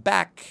 And now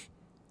back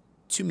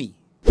to me.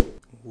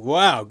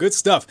 Wow, good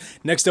stuff.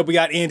 Next up, we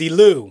got Andy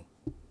Liu.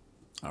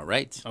 All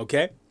right.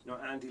 Okay?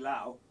 Not Andy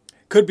Lau.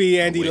 Could be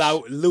Andy wish.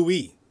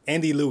 Louis.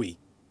 Andy Louis.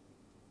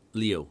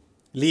 Leo.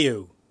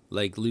 Liu.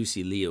 Like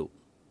Lucy Liu.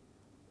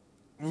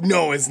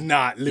 No, it's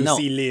not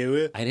Lucy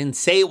Liu. I didn't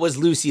say it was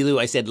Lucy Liu.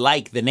 I said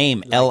like the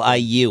name,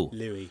 Liu.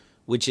 Louis.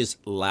 Which is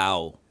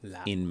Lao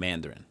in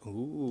Mandarin.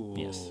 Ooh.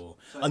 Yes.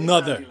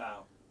 Another.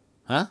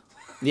 Huh?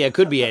 Yeah, it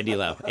could be Andy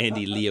Lau.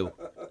 Andy Liu.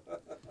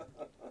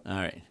 All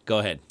right, go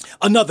ahead.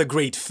 Another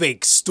great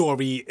fake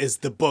story is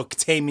the book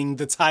Taming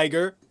the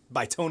Tiger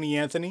by Tony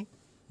Anthony.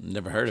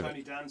 Never heard of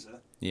Tony it.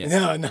 Danza. Yeah.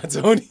 No, not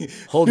Tony.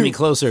 Hold me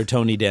closer,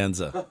 Tony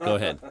Danza. Go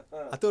ahead.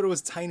 I thought it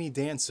was Tiny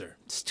Dancer.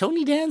 It's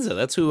Tony Danza.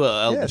 That's who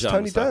Elton Yeah, it's John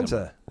Tony was talking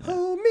Danza. about.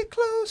 Hold me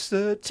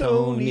closer,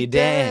 Tony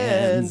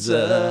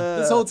Danza.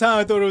 This whole time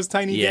I thought it was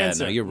Tiny Yeah,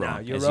 Dancer. no, you're wrong,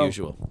 No, you're as wrong.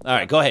 usual. All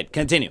right, go ahead.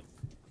 Continue.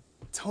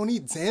 Tony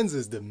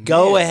Danza's the man.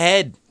 Go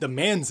ahead. The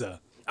Manza.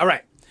 All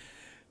right.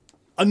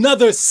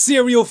 Another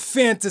serial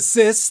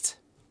fantasist.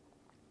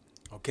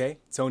 Okay,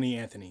 Tony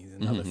Anthony is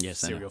another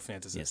Yes, I know. serial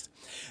fantasist. Yes.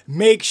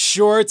 Make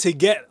sure to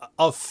get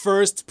a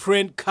first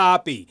print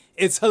copy.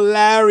 It's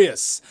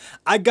hilarious.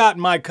 I got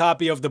my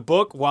copy of the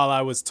book while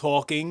I was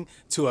talking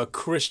to a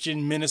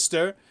Christian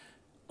minister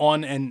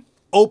on an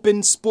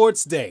open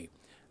sports day.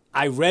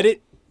 I read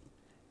it,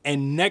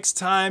 and next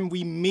time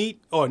we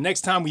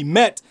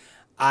met,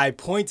 I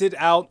pointed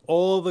out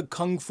all the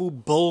kung fu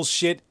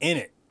bullshit in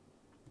it.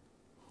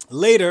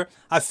 Later,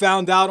 I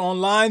found out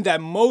online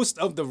that most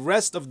of the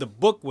rest of the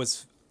book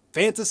was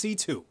fantasy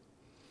too.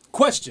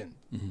 Question.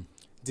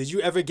 Did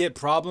you ever get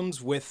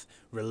problems with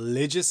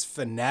religious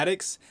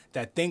fanatics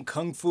that think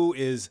Kung Fu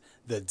is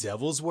the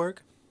devil's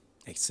work,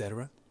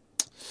 etc.?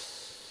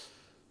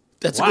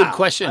 That's a good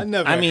question. I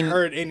never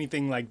heard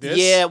anything like this.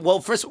 Yeah,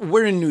 well, first,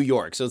 we're in New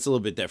York, so it's a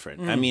little bit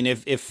different. I mean,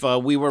 if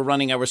we were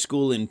running our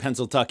school in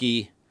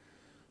Pennsylvania,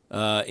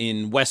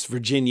 in West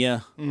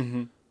Virginia,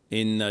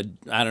 in,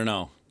 I don't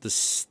know, the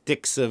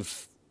sticks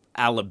of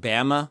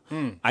Alabama,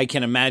 I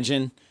can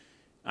imagine.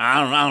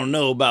 I don't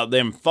know about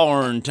them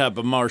foreign type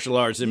of martial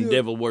arts, them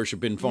devil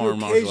worshipping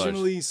foreign martial arts. You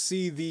occasionally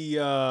see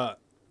the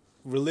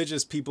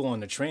religious people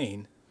on the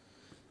train.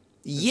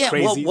 Yeah,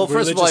 Crazy, well,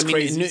 first of all, I mean,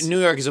 crazies.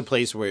 New York is a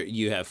place where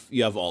you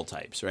have all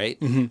types, right?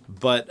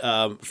 But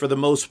for the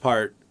most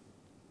part,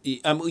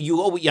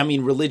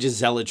 religious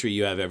zealotry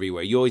you have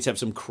everywhere. You always have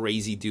some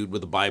crazy dude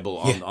with a Bible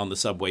on the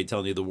subway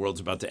telling you the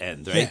world's about to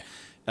end, right? Yeah.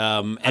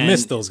 I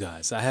miss those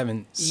guys. I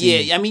haven't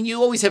seen... Yeah, I mean,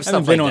 you always have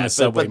stuff been like on that. the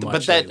subway but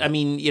much that, lately. I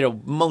mean, you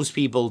know, most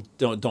people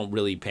don't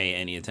really pay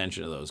any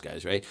attention to those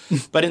guys, right?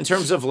 But in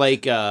terms of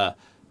like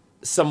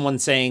someone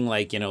saying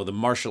like, you know, the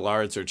martial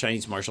arts or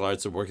Chinese martial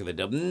arts are work of the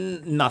devil,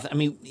 nothing. I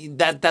mean,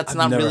 that's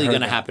not never really heard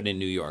going to that. happen in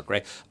New York,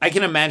 right? I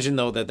can imagine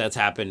though that's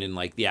happened in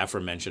like the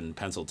aforementioned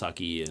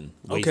Pennsylvania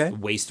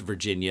and Waste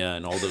Virginia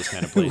and all those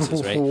kind of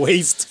places, right?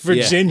 Waste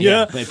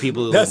Virginia? Yeah.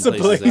 People who That's live in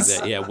a places place?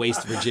 like that. Yeah,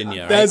 Waste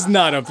Virginia, right? That's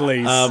not a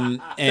place.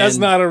 That's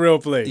not a real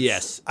place.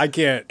 Yes. I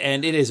can't.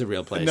 And it is a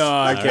real place. No,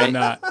 I all right?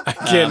 cannot. I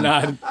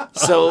cannot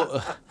So...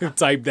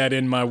 type that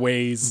in my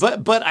ways.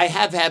 But I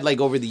have had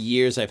like over the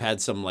years I've had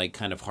some like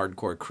kind of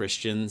hardcore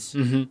Christians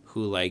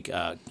who like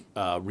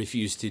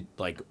refuse to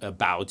like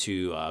bow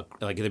to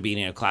like at the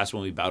beginning of class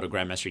when we bow to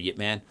Grandmaster Yip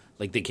Man,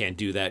 like they can't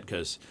do that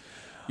because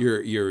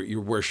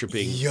you're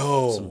worshiping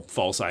some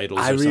false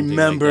idols. I or something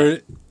remember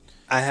like that.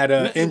 I had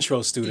an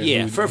intro student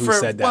who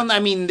said that. Well, I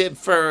mean, in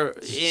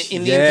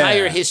the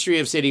entire history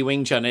of City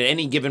Wing Chun, at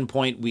any given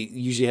point, we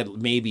usually had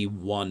maybe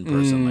one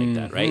person like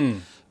that, right?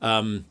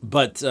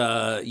 But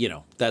you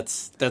know,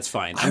 that's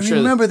fine. I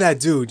remember that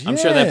dude. I'm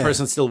sure that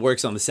person still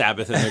works on the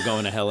Sabbath and they're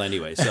going to hell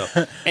anyway. So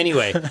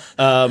anyway,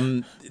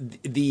 that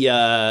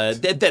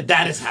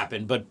has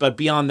happened, but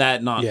beyond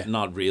that,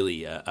 not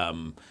really.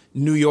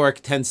 New York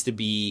tends to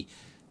be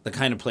the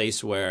kind of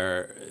place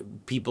where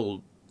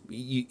people.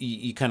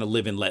 You kind of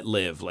live and let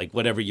live, like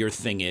whatever your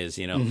thing is,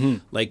 you know.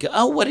 Like,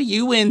 oh, what are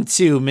you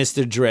into,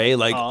 Mr. Dre?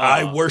 Like,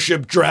 I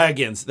worship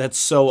dragons. That's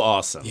so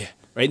awesome. Yeah.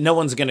 Right? No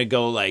one's gonna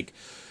go like,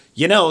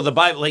 you know, the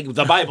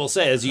Bible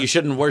says you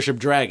shouldn't worship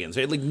dragons.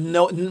 Right? Like,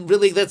 no,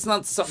 really, that's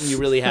not something you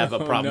really have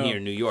a problem here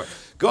in New York.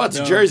 Go out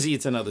to Jersey,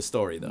 it's another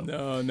story,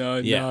 though.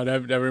 No.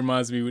 That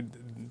reminds me.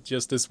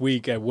 Just this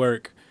week at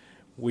work,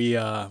 we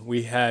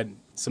had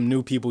some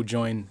new people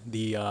join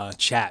the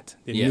chat.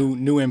 The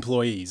new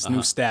employees,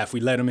 new staff.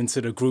 We let them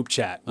into the group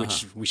chat,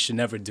 which we should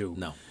never do.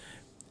 No.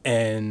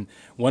 And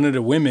one of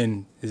the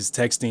women is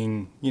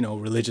texting, you know,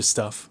 religious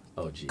stuff.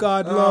 Oh, geez.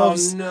 God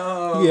loves.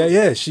 No.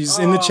 Yeah. She's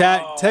in the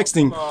chat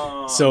texting.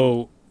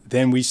 So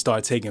then we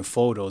start taking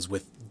photos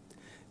with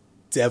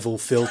devil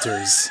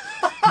filters.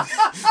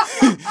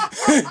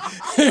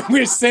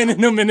 We're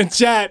sending them in the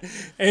chat,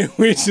 and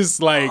we're just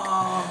like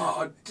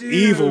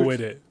evil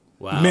with it.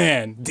 Wow.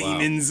 Man,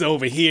 demons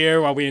over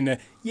here while we're in the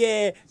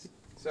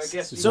So I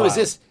guess So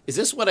is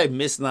this what I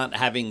miss not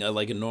having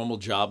a normal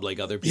job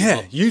like other people?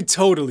 Yeah, you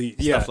totally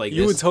like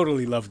you this. would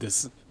totally love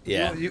this.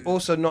 Yeah. you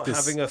also not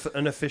having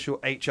an official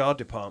HR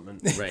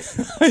department. Right.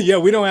 Yeah,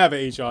 we don't have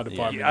an HR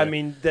department. I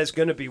mean, there's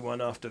going to be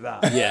one after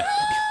that. Yeah.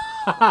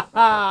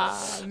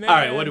 All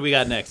right, what do we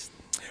got next?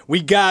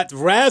 We got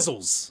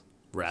Razzles.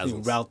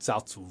 Razzles. Routes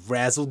out to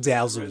razzle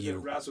dazzle you.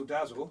 Razzle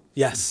dazzle.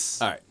 Yes.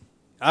 All right.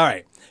 All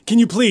right. Can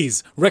you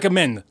please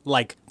recommend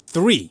like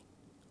 3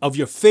 of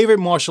your favorite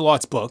martial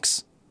arts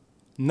books?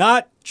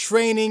 Not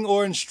training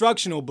or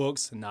instructional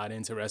books, not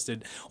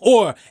interested.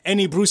 Or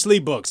any Bruce Lee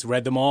books,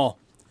 read them all.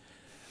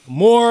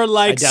 More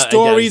like I doubt he's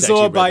stories actually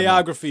or read them all.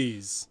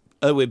 biographies.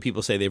 Other way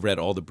people say they've read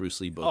all the Bruce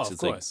Lee books. of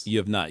it's course. like you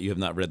have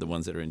not read the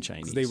ones that are in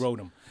Chinese. They wrote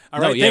them. All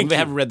No, right, you thank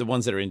haven't read the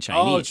ones that are in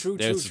Chinese. true.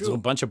 There's a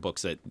bunch of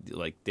books that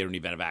like they don't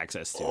even have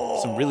access to.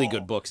 Some really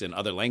good books in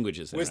other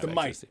languages. They Where's the don't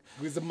have mic? access to.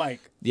 Where's the mic?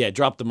 Yeah,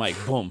 drop the mic.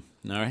 Boom.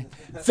 All right.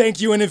 Thank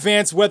you in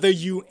advance whether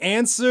you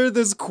answer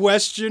this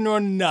question or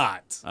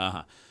not.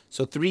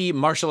 So 3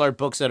 martial art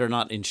books that are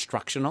not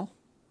instructional.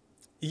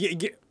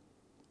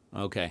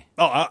 Okay.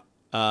 Well,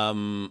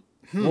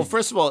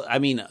 first of all, I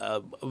mean,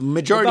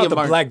 majority What of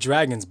about the Black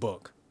Dragons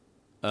book?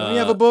 Don't you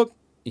have a book?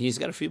 He's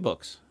got a few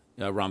books.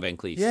 Ron Van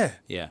Cleef.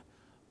 Yeah.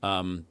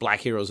 Black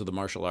Heroes of the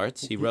Martial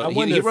Arts. He wrote.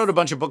 wonder He if- wrote a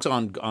bunch of books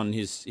on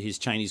his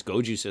Chinese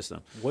Goju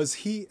system. Was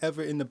he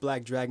ever in the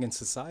Black Dragon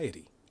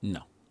Society?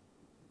 No.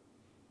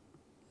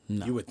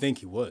 You would think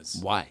he was.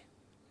 Why?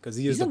 Because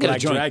he is He's the not gonna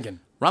Black join. Dragon.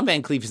 Ron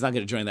Van Cleef is not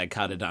going to join that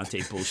Kata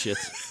Dante bullshit.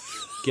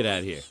 Get out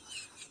of here.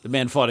 The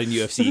man fought in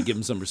UFC. Give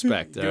him some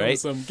respect. All right.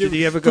 Did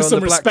he ever go on the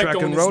Black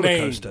Dragon roller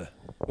coaster?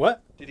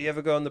 What? Did he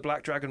ever go on the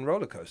Black Dragon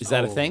roller coaster? Is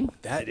that a thing?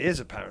 It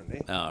is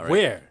apparently. All right.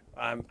 Where?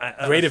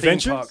 Great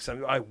Adventures? Parks,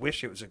 I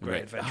wish it was a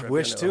great adventure. I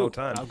wish The too. whole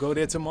time. I'll go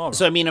there tomorrow.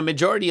 So I mean, a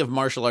majority of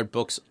martial art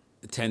books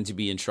tend to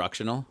be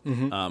instructional,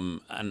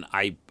 and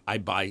I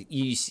buy.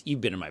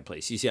 You've been in my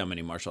place. You see how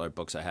many martial art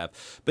books I have.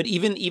 But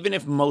even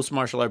if most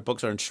martial art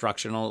books are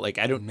instructional, like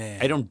I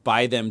don't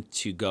buy them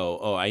to go.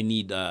 Oh, I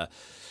need.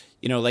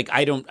 Like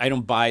I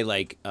don't buy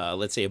like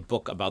let's say a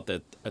book about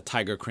a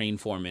tiger crane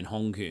form in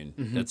Hong Kong.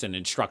 That's an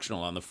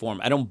instructional on the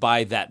form. I don't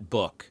buy that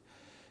book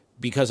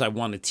because I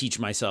want to teach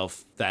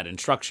myself that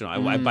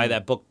instructional. I buy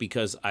that book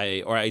because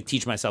I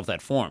teach myself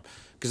that form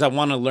because I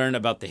want to learn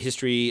about the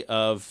history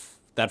of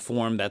that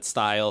form, that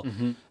style,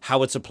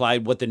 how it's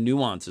applied, what the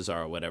nuances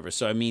are, or whatever.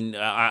 So I mean,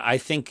 I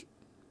think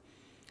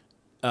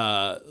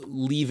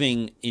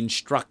leaving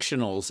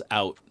instructionals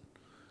out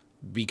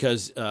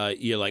because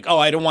you're like, oh,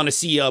 I don't want to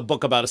see a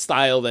book about a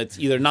style that's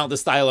either not the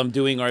style I'm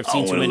doing or I've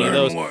seen too many of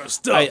those.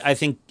 I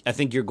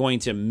think you're going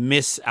to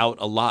miss out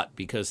a lot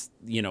because,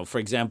 for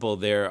example,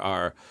 there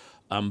are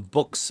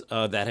books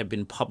that have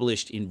been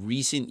published in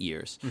recent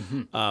years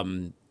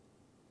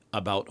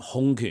about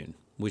Hong Kong,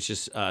 which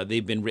is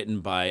they've been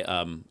written by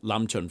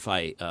Lam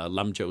Chun-fai,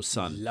 Lam Zhou's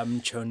son.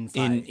 Lam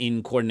Chun-fai.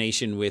 In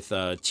coordination with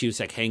Chiu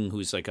Sek-heng,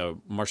 who's like a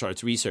martial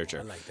arts researcher.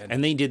 I like that.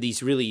 And they did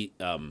these really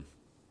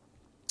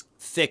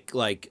thick,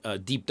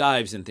 deep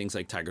dives in things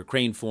like tiger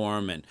crane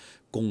form and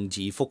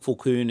gongji,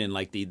 fukfukun, and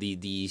like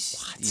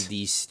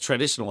these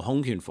traditional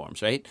Hong Kong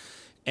forms, right?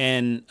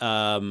 And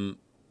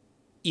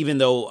even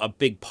though a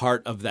big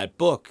part of that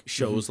book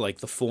shows like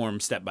the form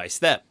step by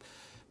step,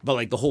 but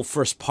like the whole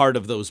first part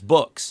of those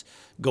books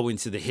go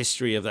into the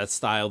history of that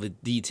style, the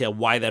detail,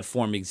 why that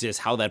form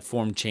exists, how that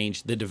form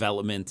changed, the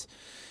development.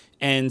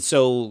 And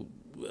so,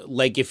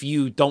 like, if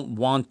you don't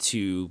want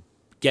to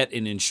get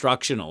an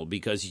instructional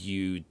because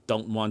you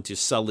don't want to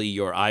sully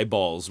your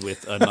eyeballs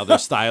with another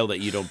style that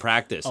you don't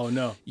practice,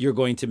 you're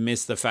going to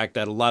miss the fact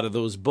that a lot of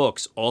those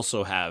books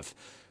also have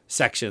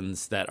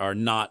sections that are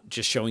not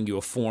just showing you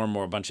a form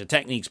or a bunch of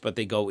techniques, but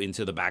they go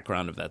into the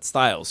background of that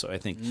style. So I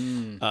think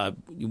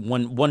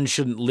one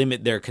shouldn't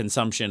limit their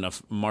consumption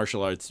of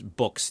martial arts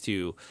books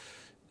to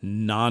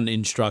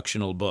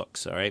non-instructional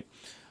books, all right?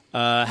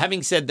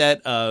 Having said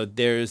that,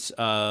 there's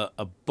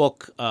a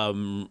book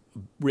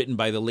written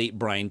by the late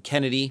Brian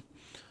Kennedy,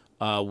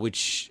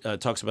 which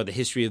talks about the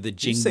history of the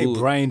Jingwu. You say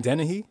Brian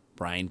Dennehy?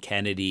 Brian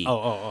Kennedy.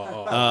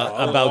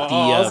 About the.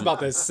 I was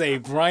about to say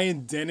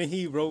Brian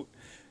Dennehy wrote.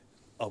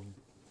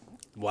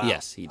 Wow.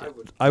 Yes, he did.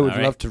 I would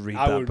love to read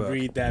that book. I would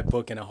read that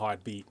book in a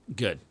heartbeat.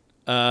 Good.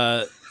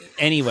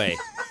 Anyway,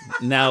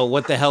 now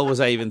what the hell was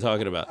I even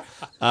talking about?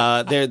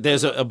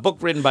 There's a book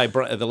written by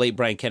the late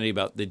Brian Kennedy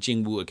about the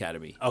Jingwu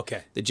Academy.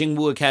 Okay. The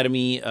Jingwu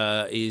Academy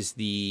is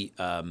the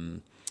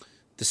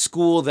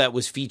school that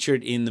was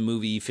featured in the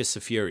movie Fists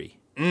of Fury.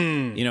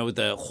 With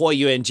the Huo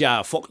Yuan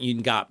Jia, Fok Yun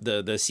Gap,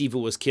 the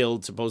Sifu was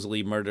killed,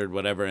 supposedly murdered,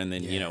 whatever, and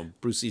then,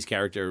 Bruce Lee's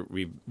character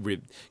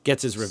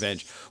gets his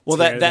revenge. Well,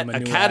 that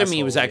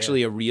academy was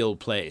actually a real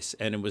place,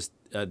 and it was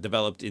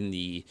developed in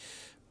the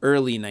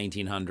early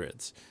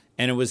 1900s.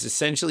 And it was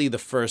essentially the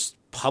first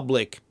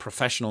public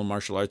professional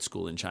martial arts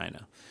school in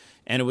China.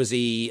 And it was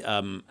a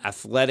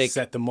athletic...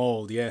 Set the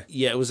mold, yeah.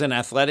 Yeah, it was an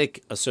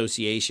athletic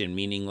association,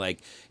 meaning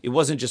like it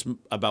wasn't just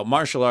about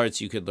martial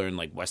arts. You could learn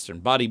like Western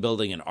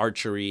bodybuilding and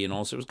archery and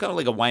also it was kind of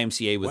like a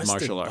YMCA with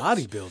martial arts.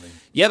 Bodybuilding?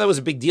 Yeah, that was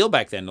a big deal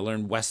back then to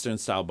learn Western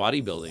style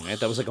bodybuilding, right?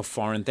 That was like a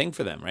foreign thing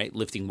for them, right?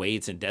 Lifting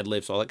weights and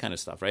deadlifts, all that kind of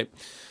stuff, right?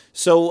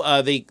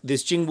 So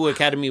this Jingwu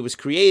Academy was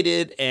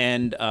created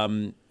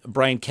and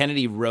Brian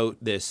Kennedy wrote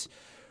this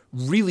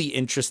really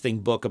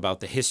interesting book about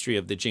the history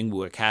of the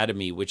Jingwu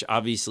Academy, which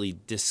obviously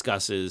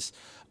discusses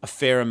a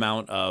fair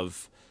amount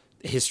of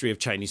the history of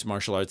Chinese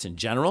martial arts in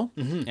general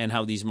and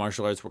how these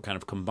martial arts were kind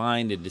of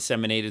combined and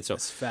disseminated. So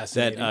that's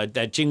fascinating.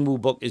 That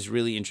Jingwu book is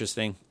really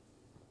interesting.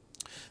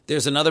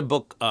 There's another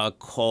book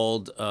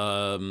called,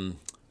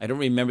 I don't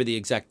remember the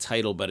exact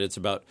title, but it's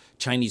about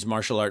Chinese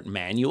martial art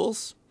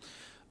manuals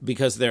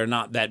because there are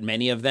not that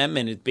many of them.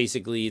 And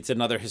it's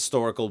another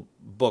historical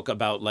book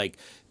about like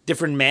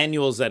different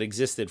manuals that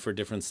existed for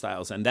different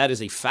styles. And that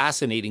is a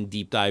fascinating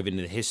deep dive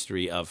into the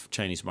history of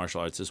Chinese martial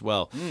arts as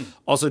well.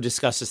 Also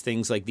discusses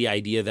things like the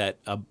idea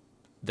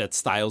that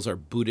styles are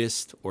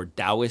Buddhist or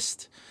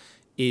Taoist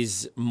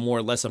is more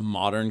or less a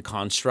modern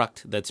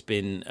construct that's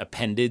been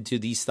appended to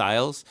these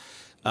styles.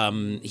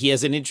 He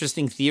has an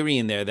interesting theory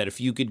in there that if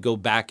you could go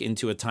back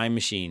into a time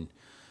machine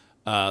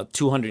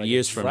 200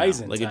 years from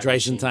now, like a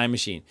Dreisen time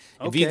machine.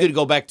 Okay. If you could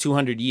go back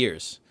 200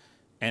 years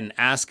and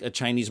ask a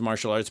Chinese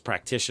martial arts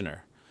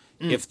practitioner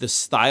if the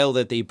style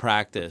that they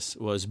practice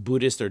was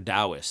Buddhist or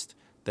Taoist,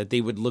 that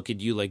they would look at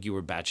you like you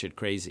were batshit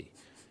crazy.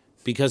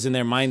 Because in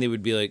their mind, they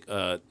would be like,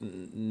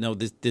 no,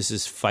 this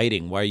is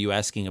fighting. Why are you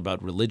asking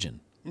about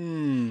religion?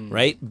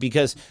 Right?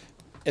 Because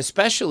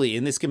especially,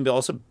 and this can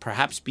also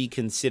perhaps be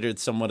considered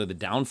somewhat of the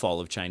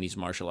downfall of Chinese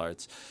martial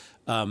arts,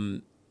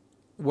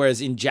 whereas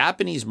in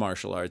Japanese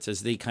martial arts,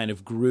 as they kind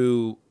of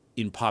grew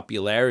in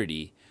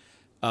popularity,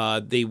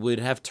 they would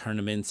have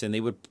tournaments and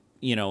they would,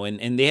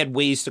 and they had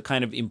ways to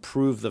kind of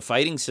improve the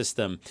fighting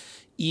system,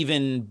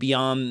 even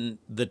beyond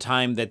the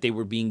time that they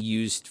were being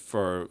used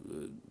for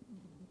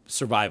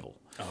survival.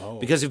 Oh.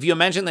 Because if you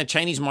imagine that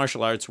Chinese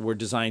martial arts were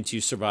designed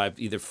to survive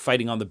either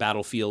fighting on the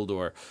battlefield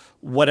or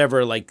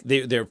whatever, like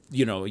they're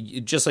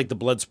just like the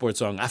Bloodsport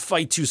song, I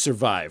fight to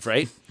survive,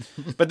 right?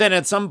 But then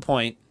at some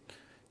point,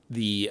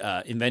 the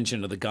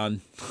invention of the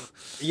gun,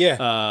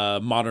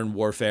 modern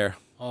warfare,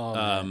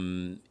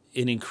 an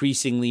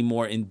increasingly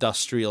more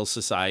industrial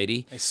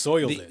society. They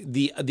soiled it.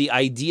 The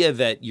idea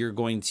that you're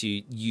going to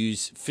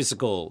use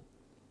physical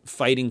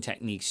fighting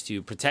techniques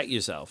to protect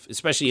yourself,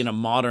 especially in a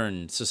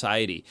modern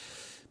society,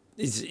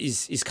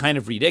 is kind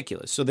of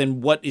ridiculous. So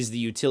then what is the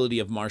utility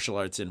of martial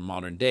arts in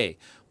modern day?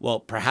 Well,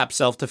 perhaps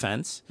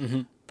self-defense,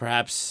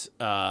 perhaps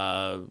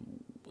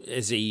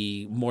as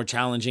a more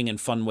challenging and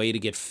fun way to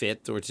get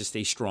fit or to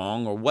stay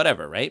strong or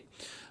whatever, right?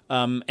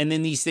 And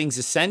then these things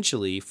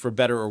essentially, for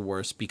better or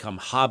worse, become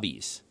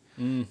hobbies.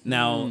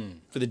 Now,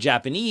 for the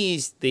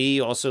Japanese, they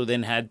also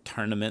then had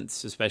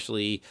tournaments,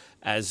 especially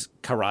as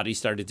karate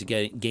started to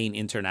gain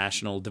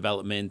international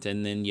development,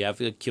 and then you have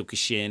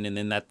Kyokushin, and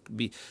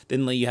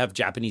then you have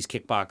Japanese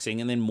kickboxing,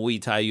 and then Muay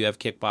Thai, you have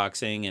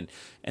kickboxing,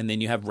 and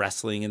then you have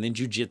wrestling, and then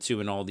jiu-jitsu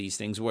and all these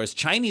things. Whereas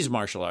Chinese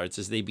martial arts,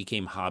 as they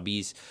became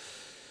hobbies,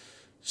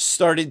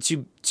 started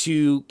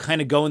to kind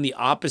of go in the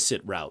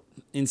opposite route.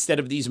 Instead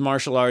of these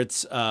martial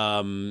arts,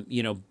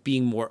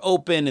 being more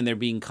open and there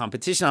being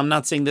competition. I'm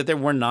not saying that there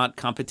were not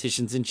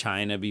competitions in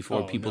China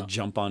before people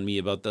jump on me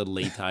about the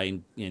Lei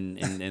Tai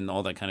and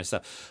all that kind of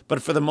stuff.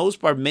 But for the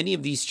most part, many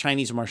of these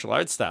Chinese martial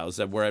arts styles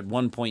that were at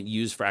one point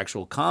used for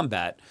actual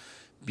combat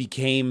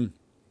became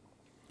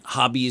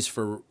hobbies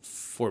for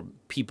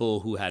people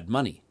who had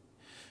money.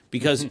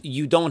 Because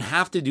you don't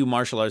have to do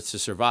martial arts to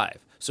survive.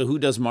 So who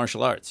does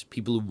martial arts?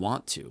 People who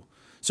want to.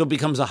 So it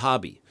becomes a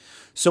hobby.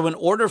 So in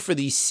order for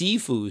these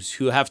sifus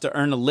who have to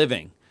earn a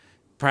living,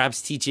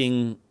 perhaps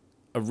teaching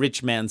a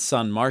rich man's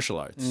son martial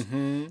arts,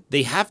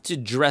 they have to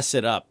dress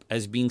it up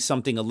as being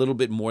something a little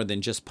bit more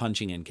than just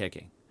punching and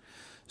kicking.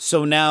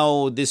 So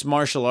now this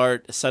martial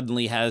art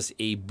suddenly has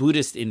a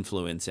Buddhist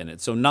influence in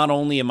it. So not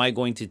only am I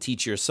going to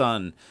teach your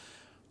son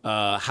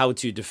how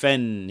to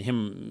defend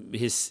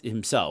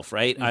himself,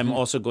 right? I'm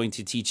also going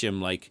to teach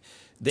him like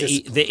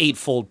the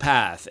Eightfold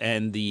Path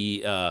and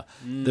the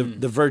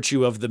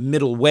virtue of the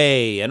middle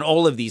way and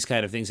all of these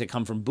kind of things that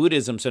come from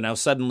Buddhism. So now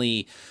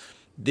suddenly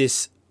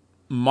this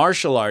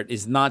martial art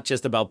is not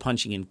just about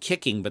punching and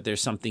kicking, but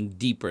there's something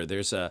deeper.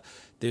 There's a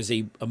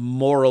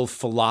moral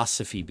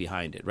philosophy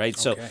behind it, right?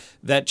 Okay. So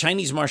that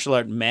Chinese martial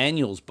art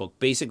manuals book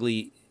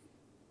basically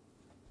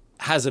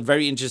has a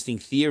very interesting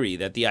theory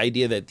that the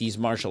idea that these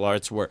martial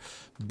arts were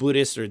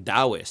Buddhist or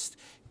Taoist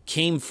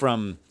came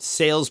from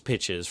sales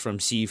pitches from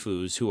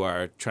sifus who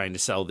are trying to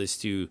sell this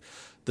to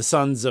the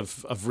sons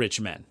of rich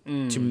men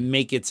to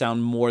make it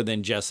sound more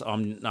than just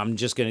I'm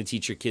just going to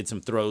teach your kid some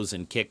throws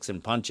and kicks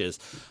and punches.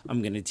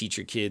 I'm going to teach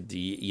your kid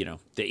the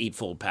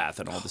Eightfold Path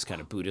and all this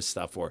kind of Buddhist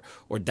stuff or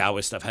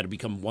Taoist stuff, how to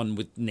become one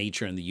with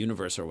nature and the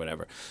universe or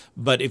whatever.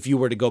 But if you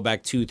were to go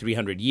back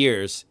 200-300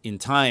 years in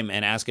time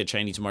and ask a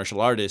Chinese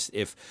martial artist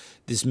if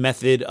this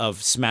method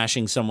of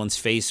smashing someone's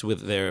face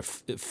with their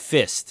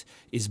fist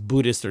is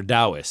Buddhist or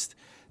Taoist,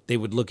 they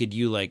would look at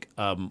you like,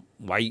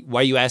 why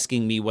are you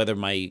asking me whether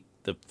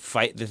the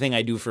thing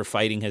I do for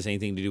fighting has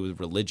anything to do with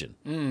religion,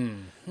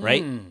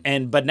 right?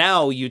 But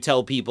now you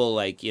tell people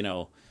like,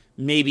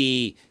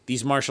 maybe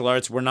these martial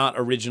arts were not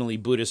originally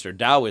Buddhist or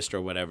Taoist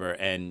or whatever,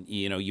 and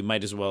you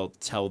might as well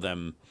tell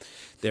them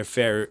their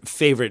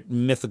favorite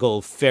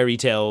mythical fairy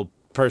tale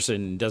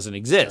person doesn't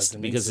exist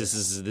because this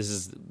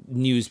is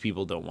news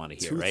people don't want to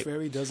hear, Tooth right?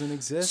 Fairy doesn't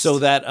exist. So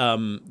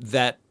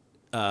that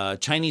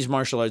Chinese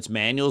martial arts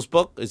manuals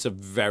book is a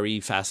very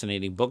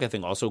fascinating book. I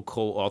think also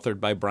co-authored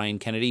by Brian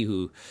Kennedy,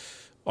 who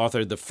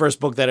authored the first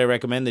book that I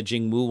recommend, the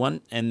Jing Mu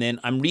one. And then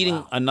I'm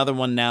reading another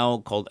one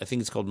now I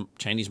think it's called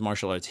Chinese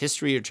Martial Arts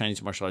History or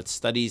Chinese Martial Arts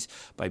Studies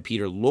by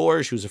Peter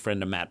Lorge, who's a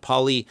friend of Matt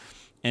Polly.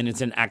 And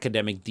it's an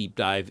academic deep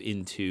dive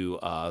into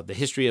the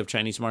history of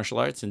Chinese martial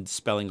arts and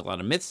dispelling a lot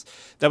of myths.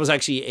 That was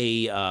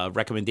actually a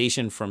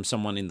recommendation from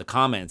someone in the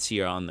comments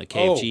here on the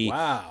KFG. Oh,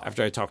 wow.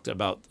 After I talked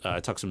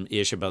some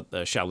ish about the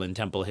Shaolin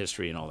Temple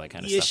history and all that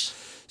kind of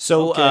stuff.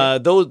 So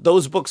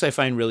those books I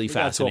find really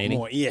fascinating. Talk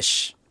more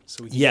ish.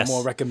 So we can get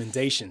more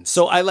recommendations.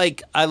 So I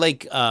like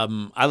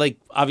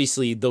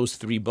obviously those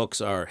three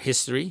books are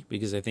history,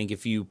 because I think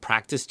if you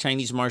practice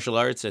Chinese martial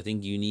arts, I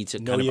think you need to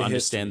kind of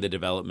understand the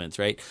developments,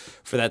 right,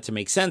 for that to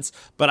make sense.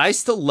 But I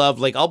still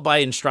love, I'll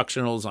buy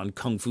instructionals on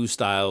Kung Fu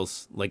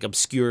styles, like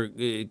obscure.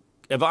 If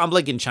I'm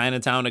in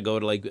Chinatown, I go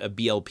to a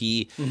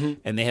BLP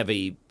and they have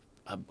a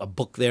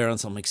book there on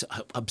some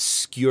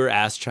obscure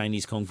ass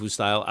Chinese Kung Fu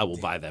style, I will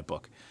buy that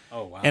book.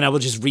 Oh, wow. And I will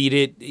just read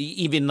it.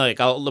 Even I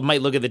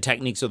might look at the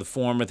techniques of the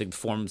form. I think the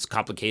form's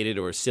complicated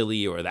or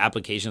silly, or the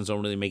applications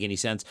don't really make any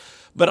sense.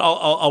 But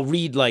I'll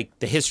read the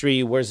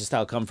history. Where's the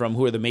style come from?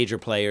 Who are the major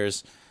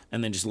players?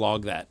 And then just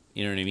log that.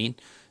 You know what I mean?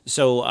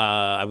 So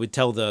I would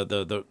tell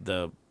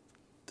the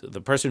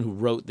person who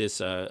wrote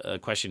this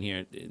question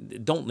here,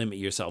 don't limit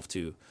yourself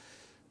to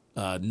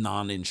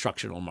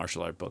non-instructional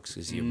martial art books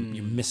because you're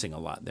missing a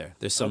lot there.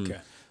 There's some, Okay.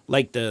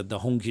 like the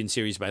Hongkyun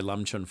series by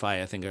Lam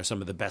Chun-fai, I think are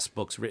some of the best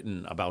books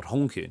written about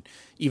Hongkyun,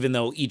 even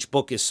though each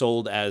book is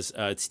sold as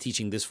it's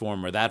teaching this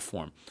form or that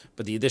form.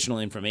 But the additional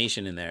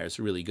information in there is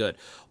really good.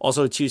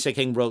 Also, Chiu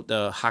Se-keng wrote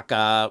the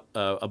Hakka,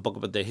 a book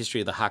about the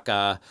history of the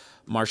Hakka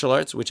martial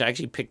arts, which I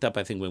actually picked up,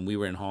 I think, when we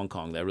were in Hong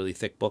Kong, that really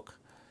thick book.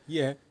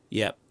 Yeah.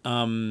 Yeah.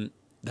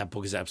 That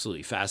book is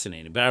absolutely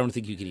fascinating, but I don't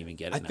think you can even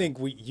get it I now. think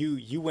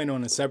you went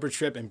on a separate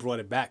trip and brought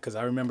it back because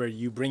I remember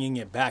you bringing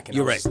it back. And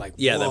You're I was right. just like,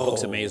 yeah, that whoa,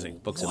 book's amazing.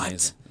 Book's what?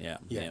 amazing. Yeah.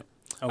 Yeah.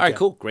 All Okay. right,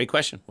 cool. Great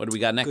question. What do we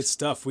got next? Good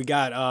stuff. We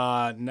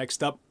got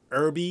next up,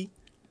 Irby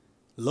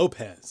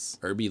Lopez.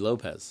 Irby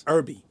Lopez.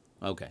 Irby,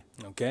 Okay.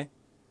 okay?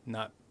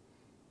 Not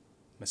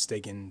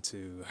mistaken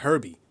to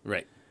Herbie.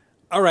 Right.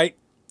 All right.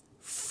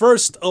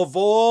 First of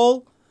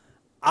all,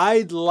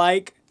 I'd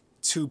like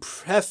to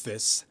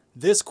preface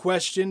this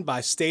question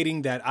by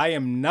stating that I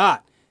am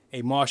not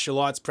a martial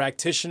arts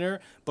practitioner,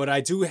 but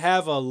I do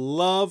have a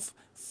love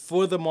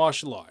for the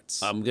martial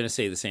arts. I'm going to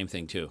say the same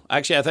thing, too.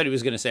 Actually, I thought he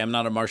was going to say I'm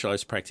not a martial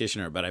arts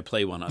practitioner, but I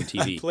play one on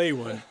TV. Play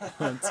one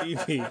on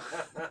TV.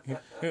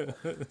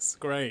 It's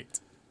great.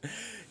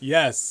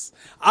 Yes.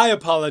 I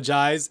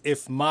apologize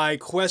if my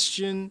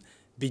question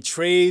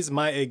betrays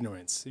my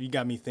ignorance. You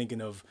got me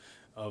thinking of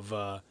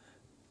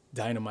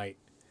Dynamite.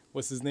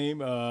 What's his name?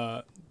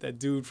 That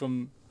dude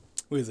from,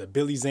 what is it,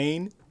 Billy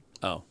Zane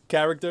Oh,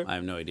 character? I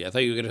have no idea. I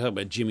thought you were going to talk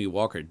about Jimmy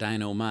Walker,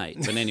 Dynamite.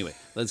 But anyway,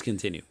 let's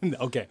continue.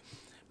 Okay,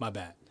 my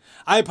bad.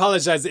 I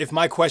apologize if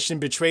my question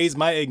betrays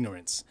my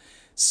ignorance.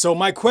 So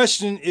my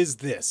question is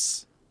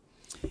this.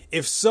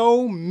 If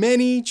so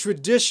many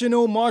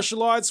traditional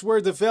martial arts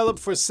were developed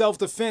for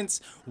self-defense,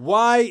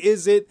 why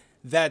is it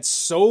that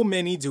so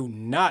many do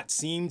not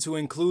seem to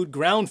include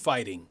ground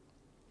fighting?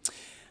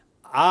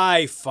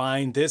 I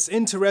find this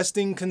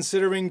interesting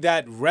considering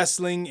that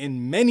wrestling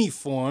in many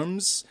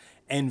forms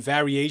and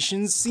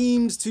variations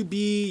seems to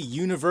be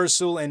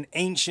universal and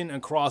ancient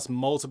across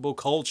multiple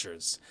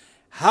cultures.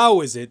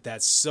 How is it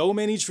that so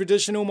many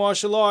traditional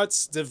martial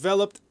arts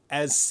developed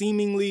as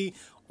seemingly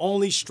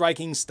only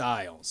striking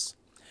styles?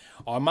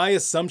 Are my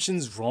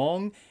assumptions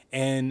wrong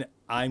and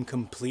I'm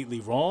completely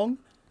wrong?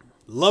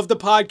 Love the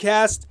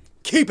podcast.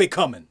 Keep it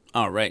coming.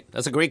 All right.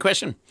 That's a great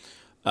question.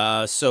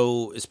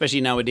 So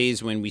especially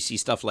nowadays when we see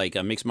stuff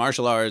like mixed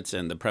martial arts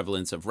and the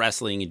prevalence of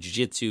wrestling and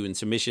jiu-jitsu and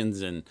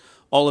submissions and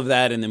all of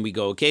that, and then we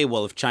go, okay,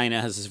 well, if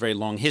China has this very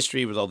long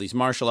history with all these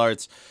martial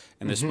arts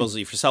and they're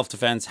supposedly for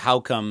self-defense,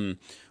 how come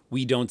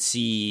we don't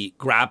see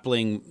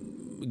grappling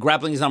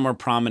is not more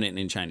prominent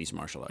in Chinese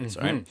martial arts,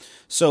 all right?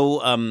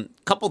 So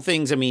couple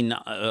things, I mean,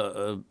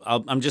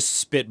 I'm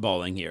just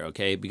spitballing here,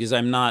 okay? Because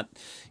I'm not,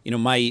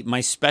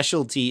 my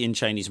specialty in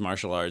Chinese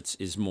martial arts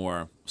is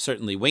more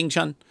certainly Wing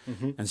Chun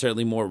and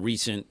certainly more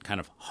recent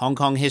kind of Hong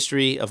Kong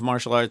history of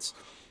martial arts.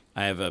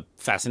 I have a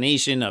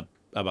fascination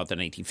about the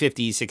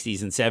 1950s,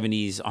 60s, and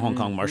 70s Hong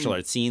Kong martial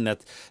arts scene.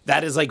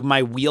 That is like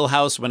my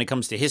wheelhouse when it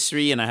comes to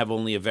history, and I have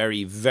only a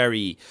very,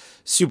 very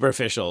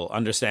superficial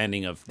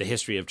understanding of the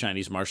history of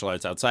Chinese martial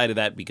arts outside of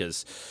that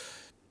because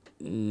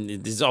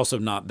there's also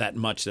not that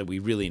much that we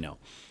really know.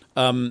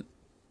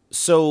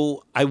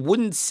 So I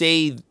wouldn't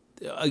say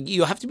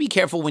you have to be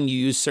careful when you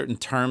use certain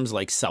terms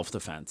like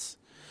self-defense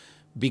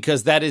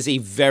because that is a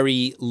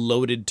very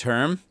loaded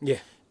term. Yeah.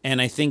 And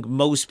I think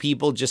most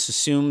people just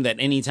assume that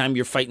anytime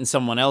you're fighting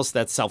someone else,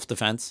 that's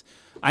self-defense.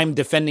 I'm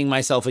defending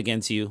myself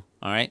against you,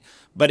 all right?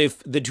 But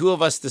if the two of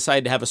us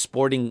decide to have a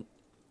sporting,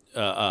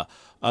 a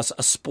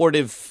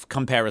sportive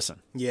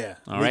comparison. Yeah.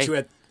 All Meet right. you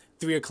at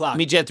 3 o'clock.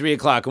 Meet you at 3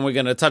 o'clock and we're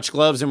going to touch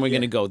gloves and we're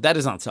going to go. That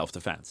is not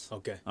self-defense.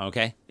 Okay.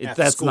 Okay?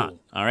 After That's school. not,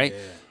 all right? Yeah.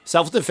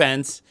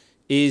 Self-defense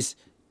is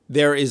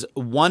there is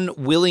one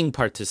willing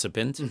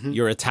participant,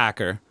 your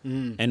attacker,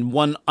 and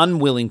one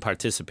unwilling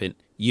participant,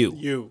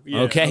 you.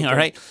 Yeah, okay, all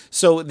right.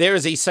 So there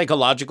is a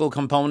psychological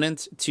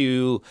component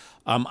to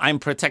I'm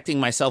protecting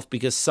myself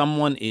because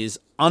someone is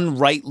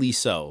unrightly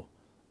so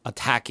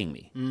attacking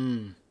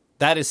me.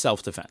 That is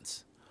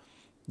self-defense.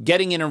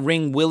 Getting in a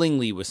ring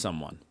willingly with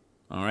someone,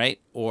 all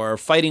right, or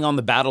fighting on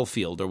the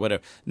battlefield or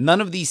whatever.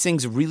 None of these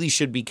things really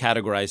should be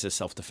categorized as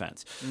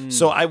self-defense.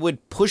 So I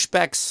would push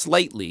back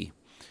slightly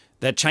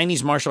that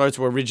Chinese martial arts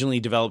were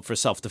originally developed for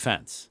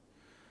self-defense.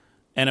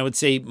 And I would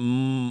say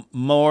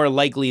more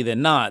likely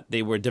than not,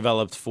 they were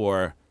developed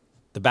for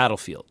the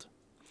battlefield.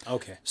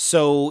 Okay.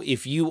 So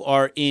if you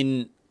are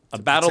in a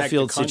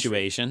battlefield the country.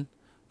 situation,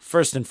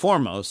 first and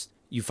foremost,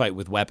 you fight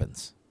with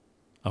weapons.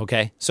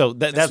 Okay? So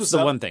that's what's the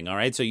up. one thing, all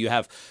right? So you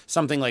have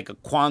something like a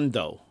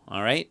kwando,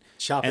 all right?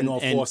 Chopping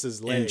off horses'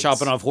 And legs.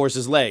 chopping off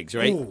horses' legs,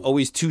 right? Ooh.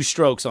 Always 2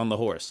 strokes on the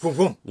horse. Boom,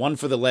 boom. One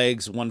for the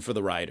legs, one for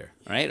the rider,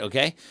 right?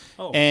 Okay?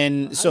 Oh,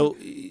 And so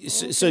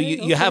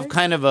you have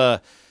kind of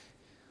a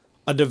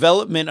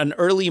development, an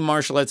early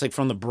martial arts, like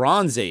from the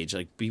Bronze Age,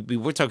 like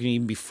we're talking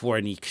even before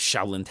any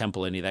Shaolin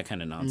Temple, any of that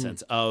kind of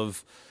nonsense,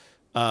 of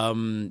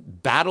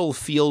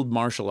battlefield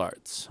martial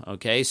arts.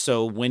 Okay,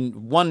 so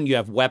when you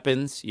have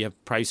weapons, you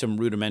have probably some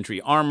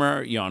rudimentary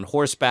armor, you're on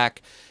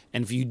horseback,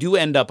 and if you do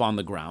end up on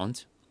the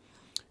ground,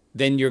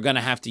 then you're going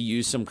to have to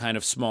use some kind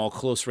of small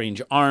close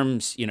range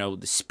arms, the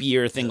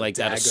spear, thing like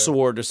that, a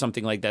sword or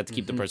something like that to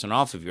keep the person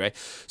off of you, right?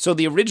 So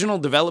the original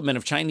development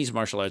of Chinese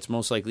martial arts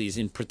most likely is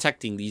in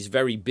protecting these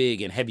very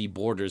big and heavy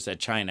borders that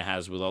China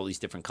has with all these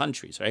different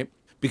countries, right?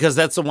 Because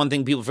that's the one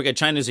thing people forget.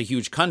 China is a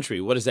huge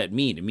country. What does that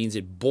mean? It means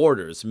it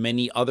borders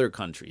many other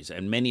countries.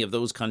 And many of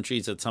those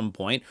countries at some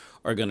point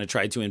are going to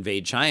try to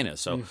invade China.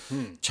 So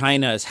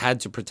China has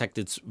had to protect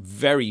its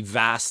very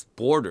vast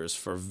borders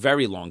for a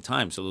very long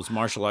time. So those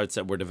martial arts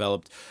that were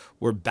developed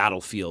were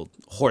battlefield,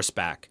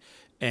 horseback,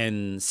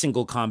 and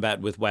single combat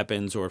with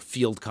weapons or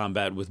field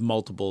combat with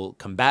multiple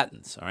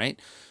combatants. All right.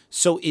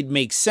 So it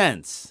makes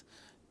sense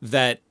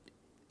that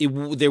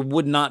there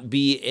would not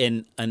be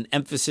an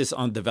emphasis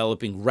on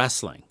developing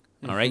wrestling.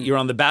 All right, you're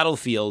on the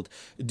battlefield,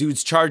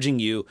 dude's charging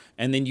you,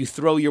 and then you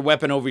throw your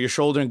weapon over your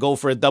shoulder and go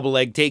for a double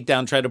leg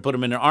takedown, try to put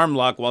him in an arm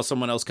lock while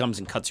someone else comes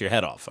and cuts your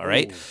head off. All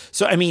right,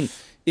 so I mean,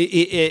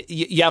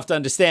 you have to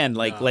understand,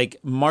 like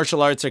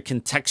martial arts are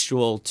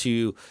contextual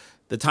to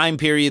the time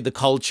period, the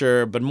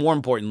culture, but more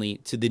importantly,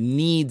 to the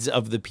needs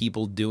of the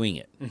people doing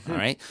it. All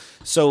right,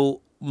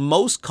 so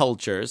most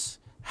cultures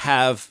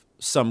have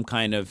some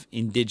kind of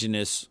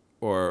indigenous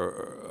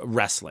or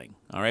wrestling,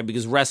 all right?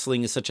 Because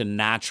wrestling is such a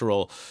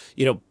natural,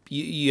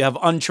 you have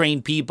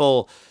untrained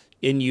people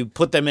and you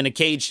put them in a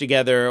cage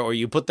together or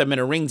you put them in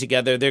a ring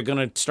together, they're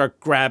going to start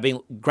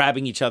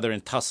grabbing each other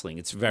and tussling.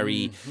 It's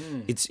very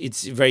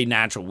it's very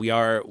natural. We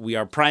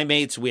are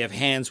primates, we have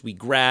hands, we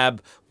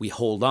grab, we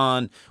hold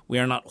on. We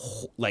are not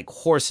like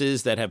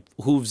horses that have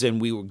hooves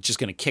and we were just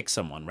going to kick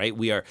someone, right?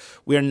 We are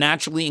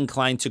naturally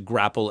inclined to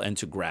grapple and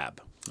to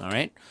grab, all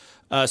right?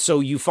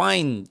 So you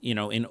find,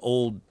 in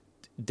old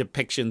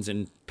depictions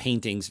and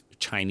paintings,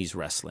 Chinese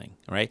wrestling,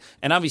 right?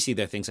 And obviously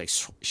there are things like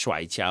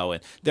shuai jiao,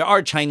 and there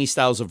are Chinese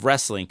styles of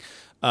wrestling.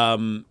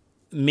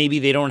 Maybe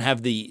they don't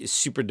have the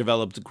super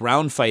developed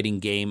ground fighting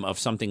game of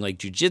something like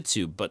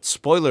jiu-jitsu, but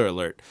spoiler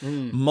alert,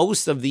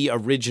 most of the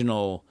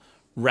original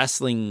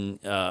wrestling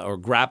or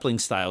grappling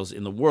styles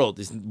in the world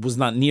was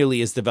not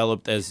nearly as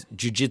developed as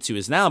jiu-jitsu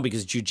is now,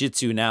 because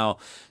jiu-jitsu now,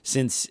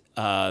 since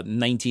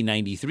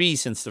 1993,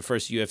 since the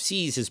first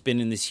UFCs, has been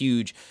in this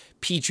huge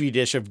petri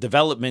dish of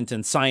development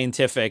and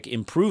scientific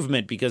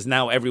improvement, because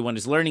now everyone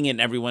is learning it and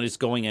everyone is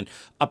going and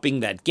upping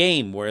that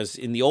game. Whereas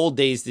in the old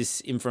days,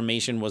 this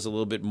information was a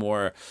little bit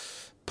more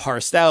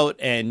parsed out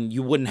and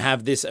you wouldn't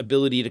have this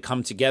ability to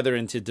come together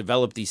and to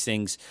develop these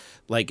things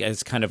like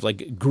as kind of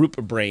like group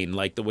brain,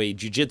 like the way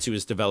jiu-jitsu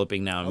is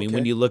developing now. I mean,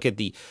 when you look at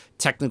the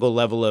technical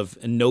level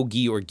of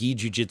no-gi or gi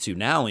jiu-jitsu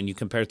now and you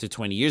compare it to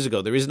 20 years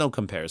ago, there is no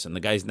comparison. The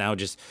guys now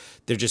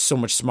they're just so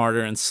much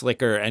smarter and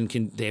slicker and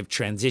they have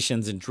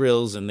transitions and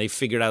drills and they've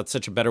figured out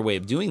such a better way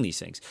of doing these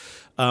things.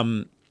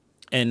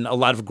 And a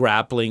lot of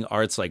grappling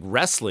arts like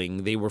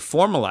wrestling, they were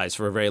formalized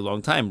for a very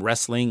long time.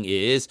 Wrestling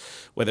is,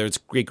 whether it's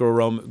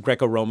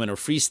Greco-Roman or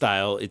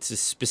freestyle, it's a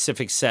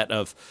specific set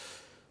of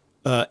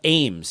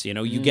aims.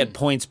 You get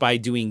points by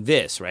doing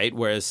this, right?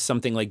 Whereas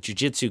something like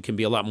jiu-jitsu can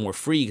be a lot more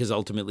free because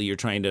ultimately you're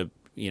trying to,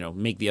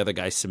 make the other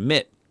guy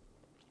submit.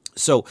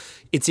 So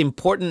it's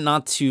important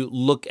not to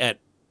look at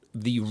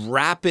the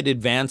rapid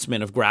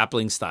advancement of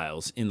grappling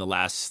styles in the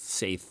last,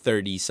 say,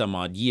 30 some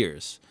odd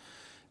years.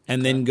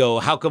 And then go,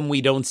 how come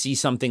we don't see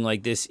something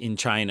like this in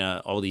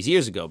China all these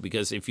years ago?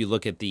 Because if you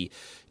look at the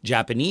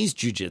Japanese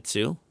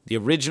jiu-jitsu, the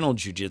original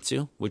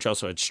jiu-jitsu, which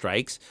also had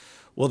strikes,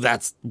 well,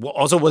 that's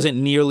also wasn't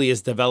nearly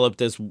as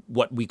developed as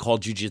what we call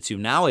jiu-jitsu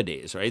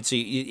nowadays, right? So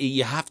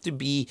you have to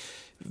be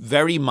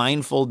very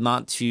mindful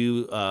not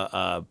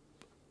to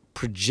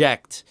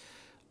project,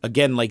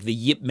 again, like the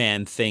Yip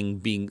Man thing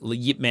being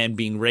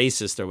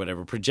racist or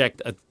whatever, project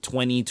a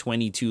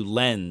 2022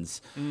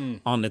 lens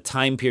on a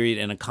time period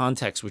and a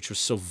context which was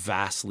so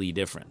vastly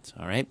different,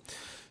 all right?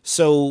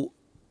 So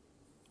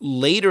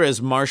later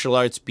as martial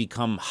arts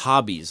become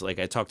hobbies, like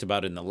I talked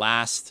about in the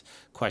last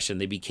question,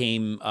 they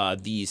became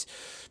these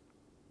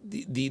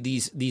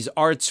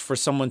arts for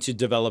someone to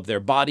develop their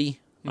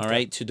body, all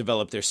right, to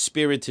develop their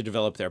spirit, to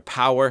develop their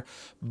power,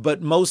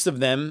 but most of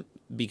them,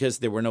 because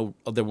there weren't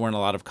a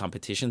lot of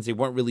competitions, they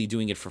weren't really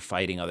doing it for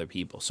fighting other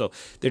people. So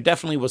there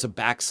definitely was a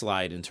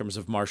backslide in terms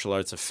of martial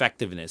arts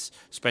effectiveness,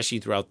 especially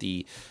throughout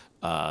the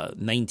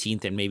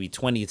 19th and maybe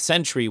 20th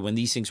century, when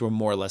these things were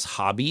more or less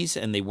hobbies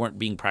and they weren't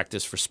being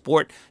practiced for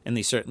sport, and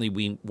they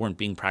certainly weren't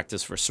being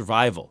practiced for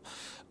survival.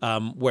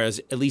 Whereas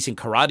at least in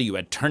karate, you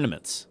had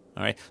tournaments.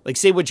 All right. Like,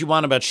 say what you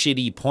want about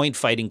shitty point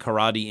fighting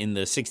karate in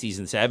the 60s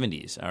and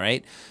 70s. All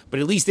right.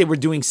 But at least they were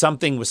doing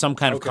something with some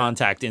kind of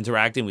contact,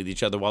 interacting with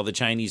each other, while the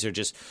Chinese are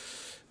just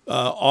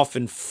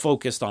often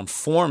focused on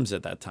forms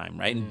at that time.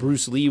 Right. And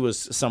Bruce Lee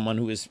was someone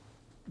who was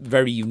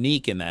very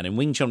unique in that. And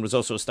Wing Chun was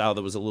also a style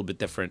that was a little bit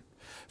different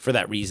for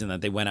that reason,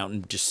 that they went out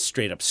and just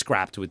straight up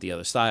scrapped with the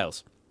other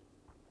styles.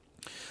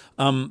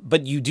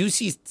 But you do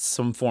see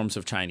some forms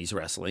of Chinese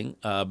wrestling.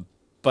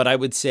 But I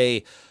would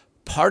say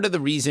part of the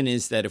reason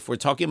is that if we're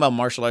talking about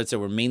martial arts that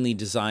were mainly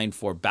designed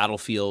for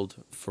battlefield,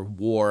 for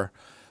war,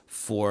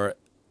 for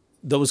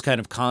those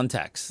kind of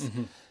contexts,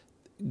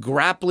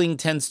 grappling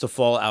tends to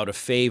fall out of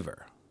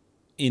favor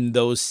in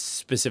those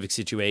specific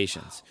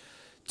situations.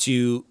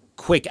 To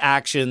quick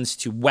actions,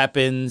 to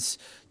weapons,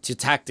 to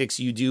tactics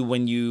you do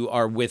when you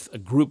are with a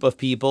group of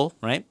people,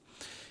 right?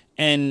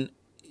 And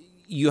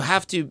you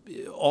have to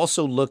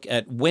also look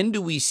at when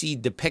do we see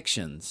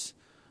depictions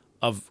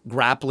of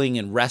grappling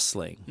and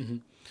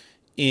wrestling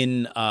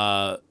in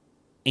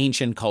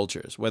ancient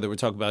cultures, whether we're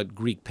talking about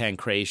Greek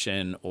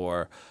pancration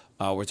or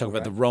we're talking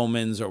about the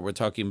Romans or we're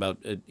talking about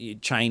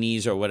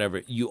Chinese or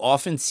whatever. You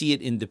often see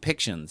it in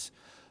depictions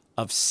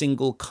of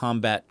single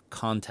combat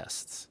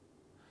contests,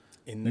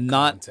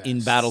 not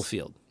in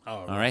battlefield.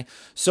 All right.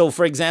 So,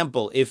 for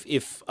example, if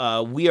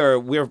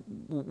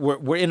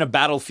we're in a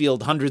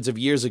battlefield hundreds of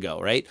years ago,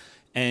 right?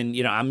 And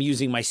I'm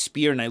using my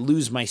spear and I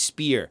lose my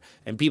spear,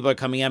 and people are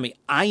coming at me.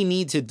 I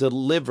need to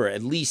deliver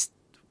at least.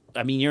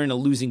 I mean, you're in a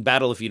losing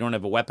battle if you don't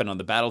have a weapon on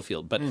the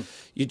battlefield, but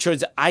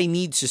I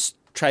need to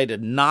try to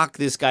knock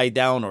this guy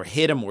down or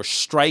hit him or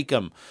strike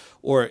him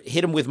or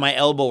hit him with my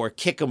elbow or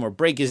kick him or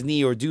break his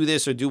knee or do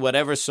this or do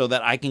whatever so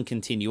that I can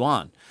continue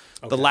on.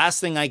 Okay. The last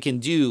thing I can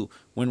do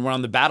when we're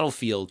on the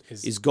battlefield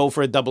is go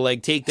for a double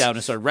leg takedown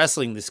and start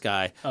wrestling this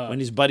guy when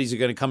his buddies are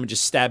going to come and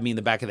just stab me in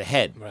the back of the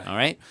head. Right. All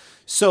right?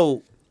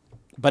 So,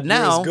 but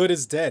now... You're as good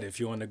as dead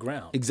if you're on the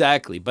ground.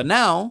 Exactly. But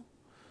now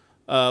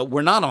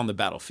we're not on the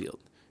battlefield.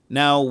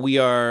 Now we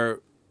are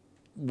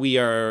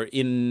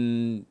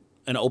in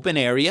an open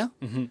area,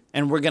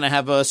 and we're going to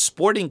have a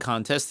sporting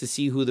contest to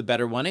see who the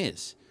better one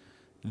is.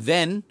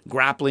 Then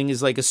grappling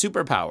is like a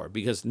superpower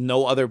because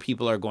no other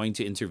people are going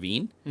to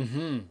intervene.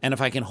 And if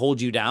I can hold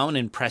you down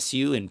and press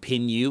you and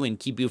pin you and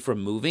keep you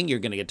from moving, you're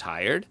going to get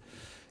tired.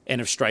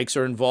 And if strikes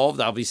are involved,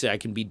 obviously I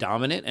can be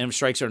dominant. And if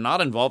strikes are not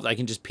involved, I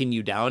can just pin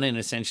you down and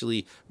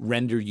essentially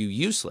render you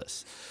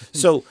useless.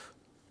 So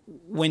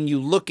when you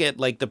look at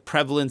like the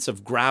prevalence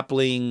of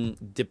grappling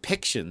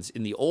depictions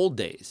in the old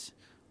days,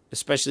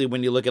 especially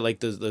when you look at like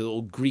the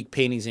old Greek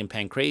paintings in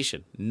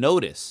pancration,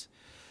 notice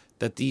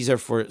that these are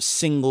for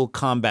single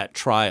combat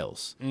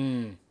trials.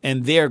 And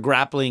their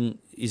grappling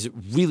is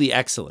really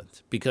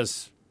excellent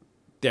because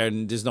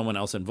there's no one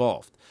else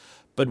involved.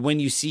 But when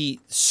you see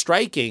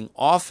striking,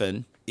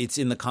 often it's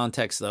in the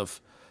context of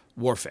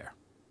warfare.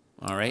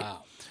 All right?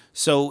 Wow.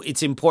 So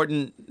it's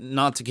important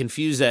not to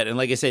confuse that. And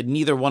like I said,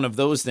 neither one of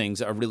those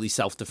things are really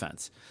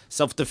self-defense.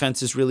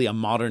 Self-defense is really a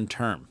modern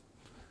term.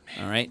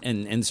 All right?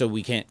 And so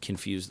we can't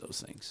confuse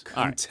those things.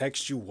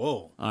 Contextual.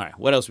 All right.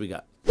 What else we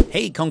got?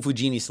 Hey, Kung Fu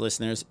Genius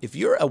listeners, if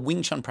you're a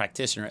Wing Chun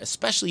practitioner,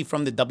 especially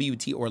from the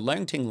WT or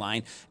Learning Ting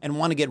line, and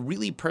want to get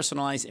really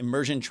personalized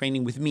immersion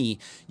training with me,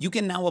 you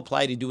can now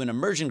apply to do an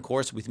immersion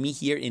course with me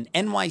here in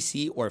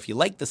NYC, or if you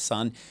like the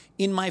sun,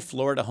 in my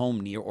Florida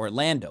home near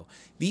Orlando.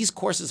 These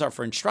courses are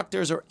for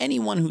instructors or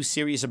anyone who's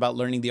serious about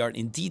learning the art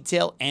in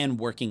detail and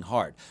working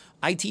hard.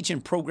 I teach in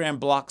program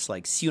blocks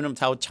like Siunam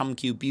Tao, Chum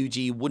Kyu,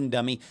 Buji, Wooden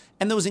Dummy,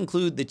 and those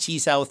include the Chi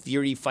Sao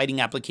theory,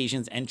 fighting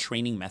applications, and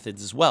training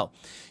methods as well.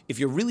 If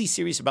you're really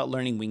serious about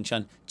learning Wing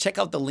Chun, check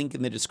out the link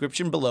in the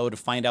description below to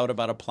find out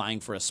about applying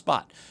for a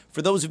spot.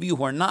 For those of you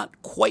who are not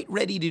quite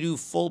ready to do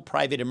full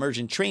private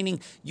immersion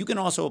training, you can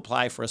also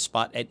apply for a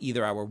spot at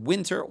either our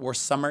winter or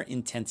summer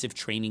intensive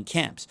training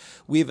camps.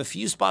 We have a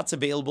few spots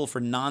available for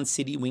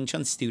non-city Wing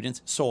Chun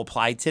students, so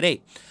apply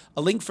today.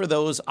 A link for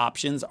those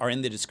options are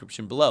in the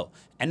description below.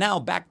 And now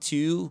back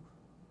to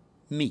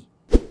me.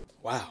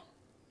 Wow.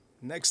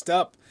 Next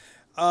up,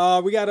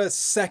 we got a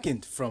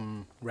second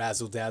from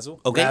Razzle Dazzle.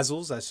 Okay.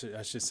 Razzles,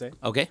 I should say.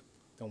 Okay.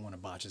 Don't want to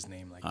botch his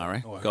name like All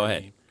that. right. Go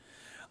ahead.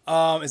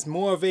 It's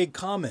more of a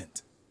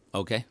comment.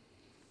 Okay.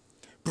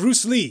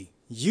 Bruce Lee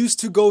used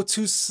to go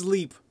to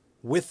sleep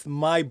with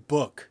my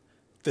book,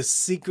 The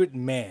Secret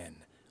Man,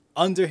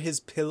 under his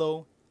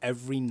pillow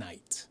every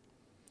night.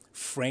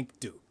 Frank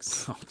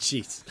Dukes. Oh,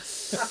 jeez.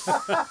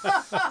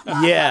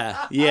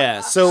 Yeah.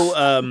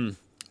 So,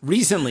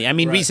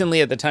 recently,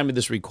 recently at the time of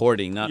this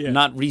recording,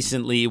 not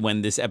recently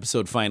when this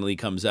episode finally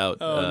comes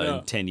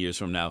out 10 years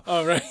from now.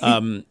 Oh, right.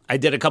 I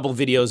did a couple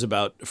videos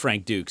about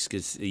Frank Dukes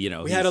because, we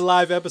had a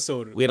live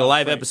episode. We had a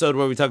live episode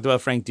where we talked about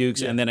Frank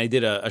Dukes, and then I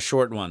did a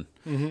short one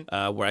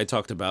where I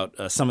talked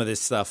about some of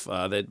this stuff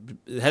that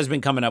has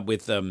been coming up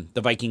with the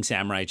Viking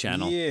Samurai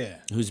channel,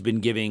 who's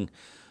been giving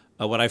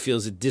what I feel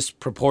is a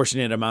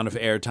disproportionate amount of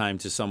airtime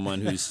to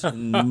someone who's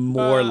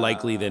more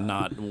likely than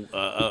not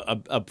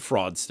a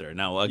fraudster.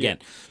 Now, again,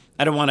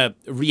 I don't want to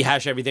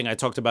rehash everything I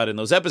talked about in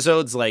those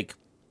episodes. Like,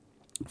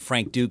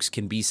 Frank Dukes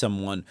can be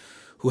someone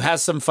who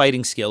has some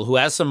fighting skill, who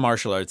has some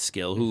martial arts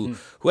skill, who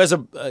has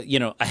a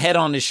head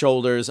on his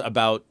shoulders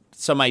about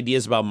some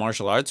ideas about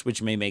martial arts,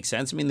 which may make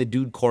sense. I mean, the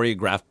dude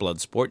choreographed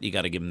Bloodsport. You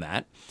got to give him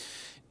that.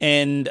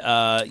 And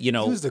he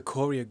was the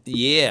choreographer.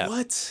 Yeah.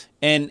 What?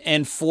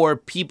 And for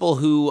people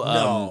who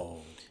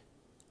no.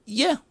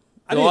 Yeah.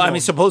 I mean,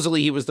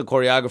 supposedly he was the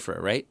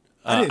choreographer, right?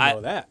 I didn't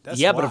know that.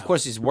 That's wild. But of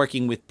course he's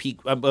working with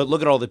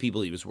look at all the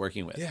people he was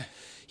working with. Yeah.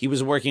 He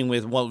was working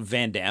with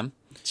Van Damme.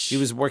 He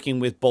was working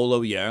with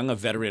Bolo Yeung, a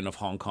veteran of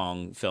Hong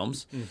Kong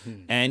films,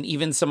 and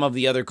even some of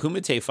the other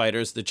Kumite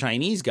fighters, the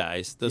Chinese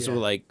guys. Those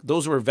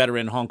were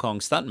veteran Hong Kong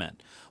stuntmen.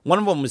 One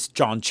of them was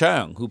John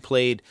Cheung, who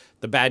played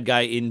the bad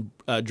guy in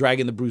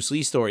Dragon the Bruce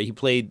Lee story. He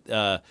played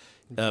the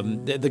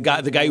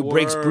guy who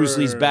breaks Bruce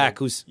Lee's back,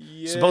 who's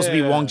supposed to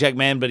be Wong Jack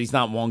Man, but he's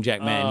not Wong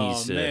Jack Man.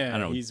 He's I don't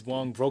know, he's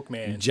Wong Broke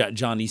Man,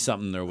 Johnny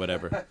something or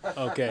whatever.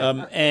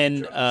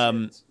 Okay,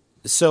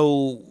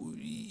 So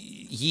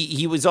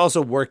he was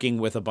also working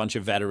with a bunch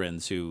of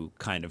veterans who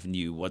kind of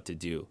knew what to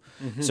do.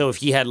 So if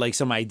he had like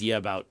some idea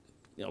about,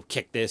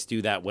 kick this,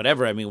 do that,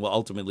 whatever, I mean, well,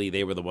 ultimately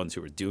they were the ones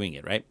who were doing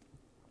it, right?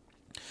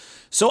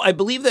 So I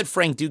believe that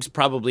Frank Dukes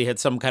probably had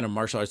some kind of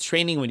martial arts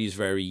training when he was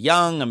very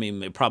young. I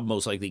mean, probably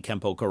most likely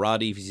Kempo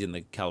Karate if he's in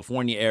the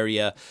California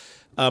area.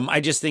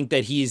 I just think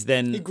that he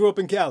grew up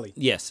in Cali.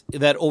 Yes,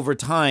 that over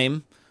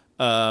time,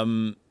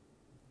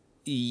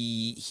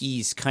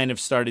 he's kind of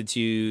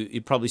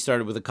it probably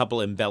started with a couple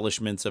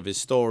embellishments of his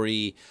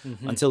story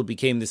until it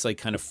became this like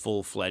kind of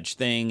full-fledged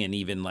thing. And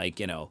even like,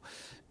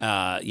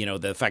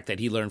 the fact that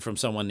he learned from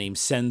someone named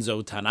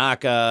Senzo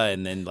Tanaka,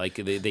 and then like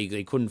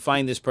they couldn't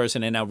find this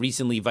person. And now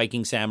recently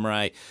Viking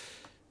Samurai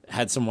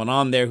had someone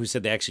on there who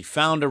said they actually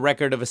found a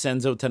record of a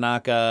Senzo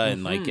Tanaka,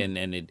 and like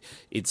and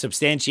it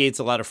substantiates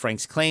a lot of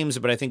Frank's claims.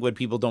 But I think what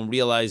people don't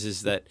realize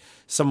is that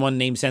someone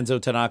named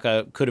Senzo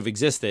Tanaka could have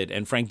existed,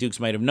 and Frank Dukes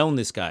might have known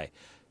this guy.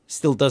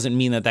 Still doesn't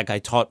mean that guy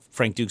taught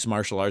Frank Dukes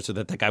martial arts, or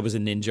that guy was a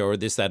ninja, or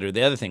this, that, or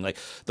the other thing. Like,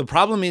 the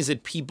problem is that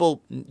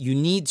you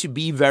need to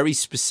be very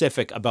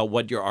specific about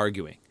what you're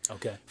arguing.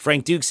 Okay.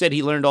 Frank Dukes said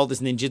he learned all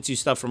this ninjutsu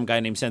stuff from a guy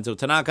named Senzo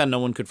Tanaka. No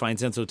one could find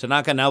Senzo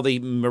Tanaka. Now they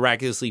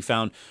miraculously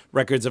found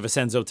records of a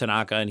Senzo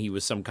Tanaka, and he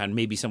was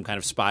maybe some kind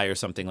of spy or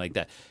something like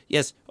that.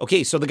 Yes.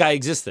 Okay. So the guy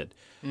existed.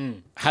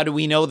 How do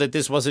we know that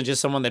this wasn't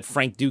just someone that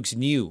Frank Dukes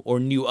knew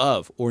or knew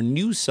of, or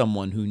knew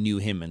someone who knew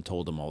him and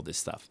told him all this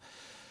stuff?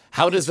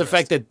 How does the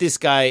fact that this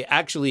guy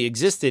actually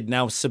existed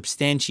now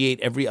substantiate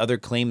every other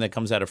claim that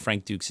comes out of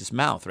Frank Dukes'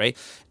 mouth, right?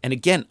 And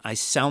again, I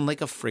sound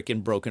like a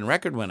freaking broken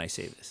record when I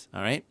say this,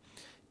 all right?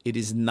 It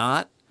is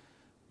not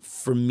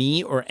for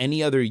me or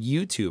any other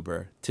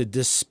YouTuber to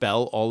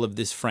dispel all of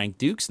this Frank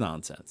Dukes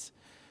nonsense.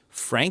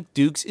 Frank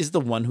Dukes is the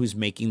one who's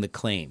making the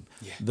claim.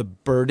 Yeah. The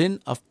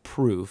burden of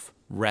proof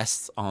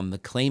rests on the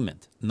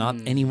claimant, not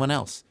anyone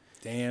else.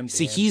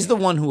 He's the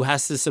one who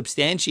has to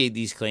substantiate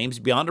these claims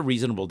beyond a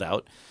reasonable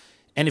doubt.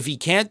 And if he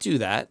can't do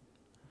that,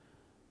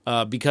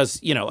 because,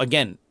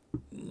 again,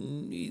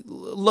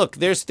 look,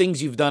 there's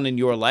things you've done in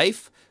your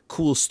life,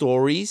 cool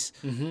stories,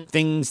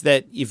 things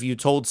that if you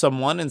told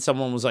someone and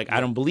someone was like, I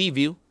don't believe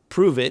you,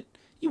 prove it,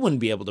 you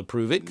wouldn't be able to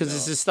prove it, because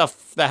this is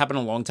stuff that happened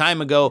a long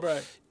time ago.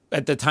 Right.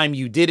 At the time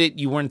you did it,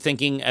 you weren't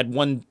thinking at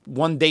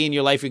one day in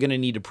your life you're going to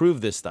need to prove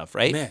this stuff,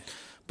 right? Man.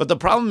 But the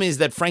problem is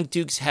that Frank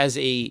Dukes has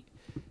a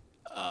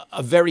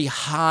very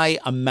high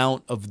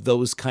amount of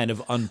those kind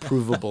of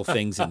unprovable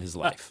things in his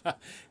life.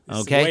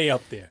 Okay? Way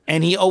up there.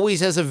 And he always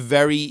has a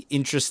very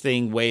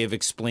interesting way of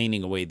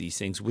explaining away these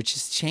things, which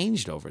has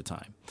changed over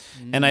time.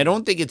 And I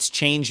don't think it's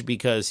changed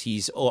because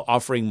he's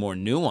offering more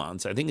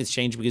nuance. I think it's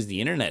changed because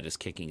the internet is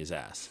kicking his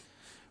ass.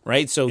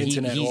 Right? So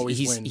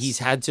he's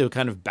had to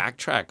kind of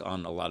backtrack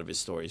on a lot of his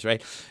stories,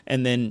 right?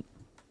 And then,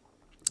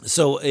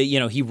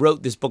 he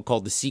wrote this book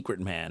called The Secret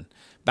Man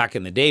back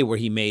in the day, where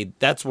he made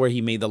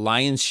the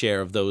lion's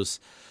share of those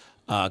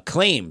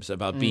claims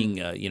about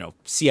being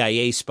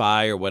CIA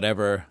spy or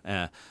whatever.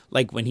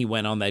 Like when he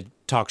went on that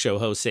talk show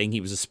host saying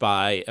he was a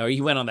spy, or he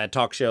went on that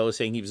talk show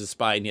saying he was a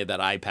spy and he had that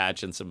eye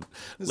patch and some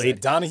lady,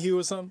 Donahue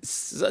or something?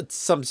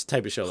 Some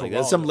type of show like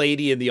that. Some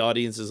lady in the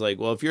audience is like,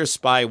 well, if you're a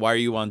spy, why are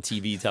you on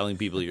TV telling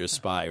people you're a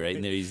spy, right?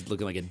 And he's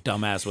looking like a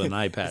dumbass with an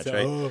eye patch,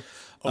 right?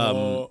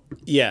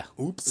 Yeah.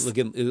 Oops.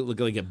 Looking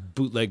like a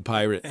bootleg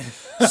pirate.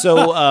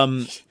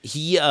 So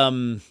he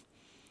has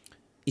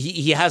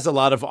a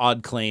lot of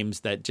odd claims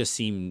that just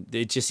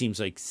seems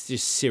like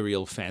just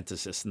serial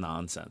fantasist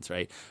nonsense,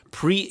 right?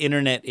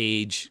 Pre-internet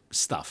age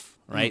stuff,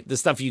 right? The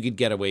stuff you could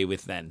get away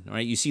with then,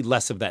 right? You see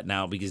less of that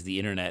now because the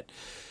internet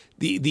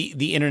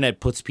the internet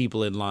puts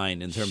people in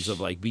line in terms of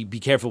like be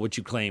careful what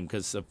you claim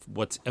because of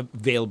what's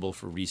available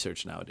for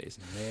research nowadays.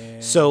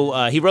 Man.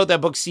 So he wrote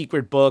that book,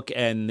 Secret Book,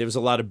 and there was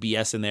a lot of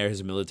BS in there,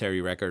 his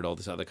military record, all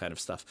this other kind of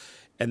stuff.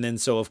 And then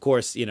so, of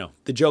course,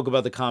 the joke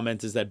about the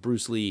comment is that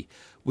Bruce Lee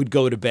would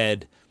go to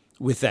bed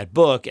with that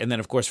book. And then,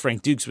 of course,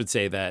 Frank Dukes would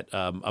say that,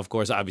 of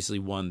course, obviously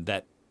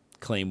that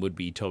claim would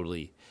be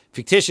totally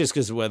fictitious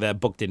because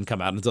that book didn't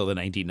come out until the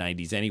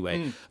 1990s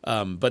anyway.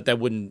 But that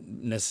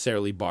wouldn't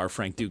necessarily bar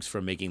Frank Dukes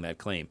from making that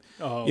claim.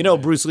 Oh,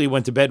 man. Bruce Lee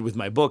went to bed with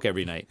my book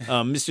every night.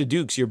 Mr.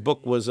 Dukes, your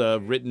book was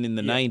written in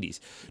the 90s.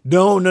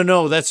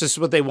 No. That's just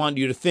what they want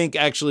you to think.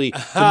 Actually,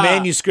 the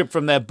manuscript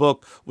from that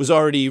book was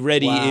already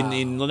ready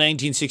in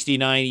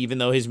 1969, even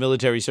though his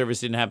military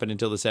service didn't happen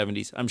until the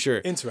 70s. I'm sure.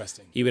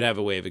 Interesting. He would have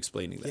a way of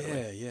explaining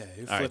that. Yeah.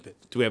 Flip it.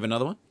 Do we have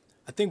another one?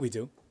 I think we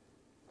do.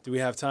 Do we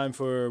have time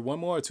for one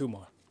more or two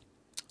more?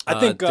 I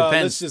think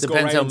let's just go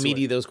depends right how into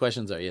meaty it. those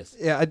questions are. Yes.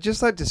 Yeah, I'd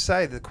just like to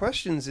say the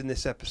questions in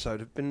this episode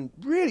have been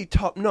really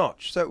top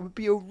notch. So it would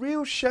be a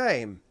real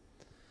shame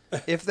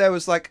if there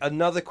was like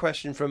another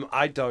question from,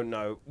 I don't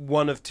know,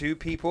 one of two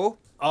people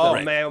that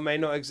Right. may or may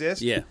not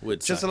exist. Yeah, would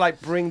just suck. to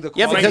like bring the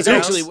Yeah, quality because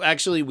down.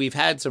 actually, we've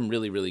had some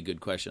really, really good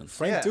questions.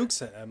 Frank Yeah.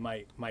 Dukes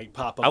might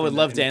pop up. I would in the-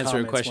 love in to the answer a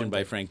comments question one by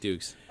day. Frank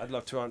Dukes. I'd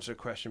love to answer a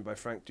question by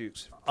Frank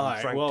Dukes. All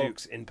right, Frank well-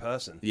 Dukes in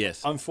person.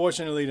 Yes.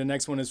 Unfortunately, the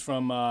next one is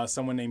from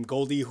someone named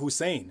Goldie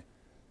Hussein.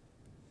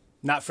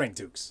 Not Frank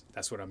Dukes.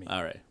 That's what I mean.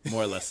 All right.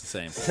 More or less the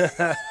same.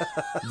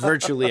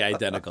 Virtually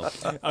identical.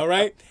 All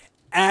right.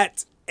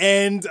 At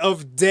end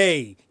of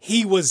day,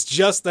 he was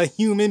just a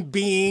human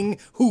being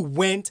who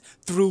went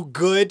through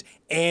good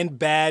and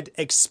bad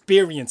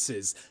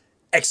experiences.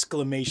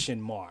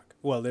 Exclamation mark.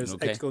 Well, there's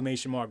Okay.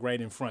 exclamation mark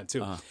right in front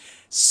too.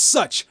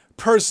 Such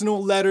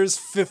personal letters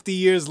 50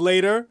 years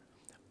later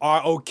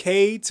are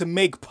okay to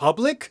make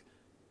public?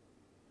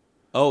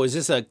 Oh, is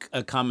this a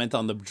comment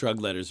on the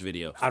drug letters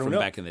video I don't from know.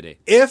 back in the day?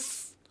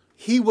 If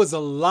he was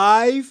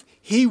alive,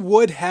 he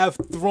would have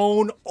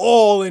thrown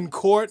all in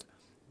court.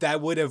 That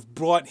would have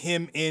brought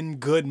him in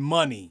good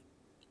money.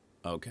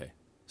 Okay.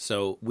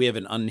 So we have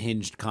an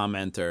unhinged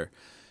commenter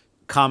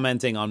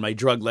commenting on my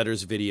drug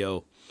letters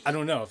video. I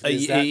don't know if It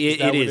is that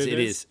what it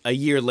is. A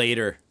year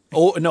later.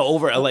 Oh no,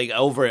 over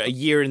a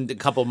year and a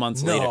couple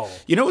months later. No.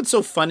 You know what's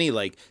so funny?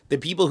 Like the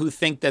people who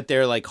think that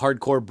they're like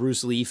hardcore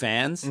Bruce Lee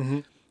fans,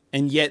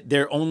 and yet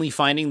they're only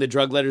finding the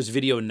drug letters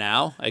video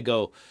now. I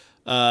go,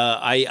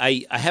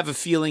 I have a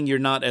feeling you're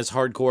not as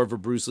hardcore of a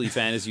Bruce Lee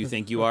fan as you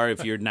think you are.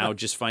 If you're now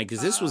just fine,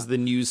 because this was the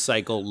news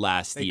cycle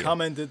last They year.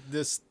 commented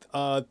this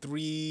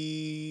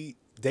 3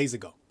 days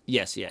ago.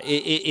 Yes, yeah,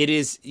 it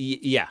is.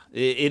 Yeah,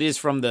 it is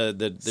from the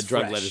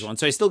drug fresh. letters one.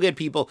 So I still get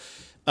people,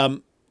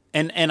 and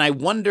I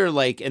wonder,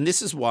 like, and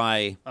this is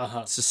why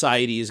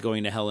society is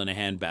going to hell in a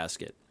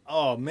handbasket.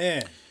 Oh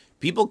man,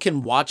 People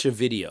can watch a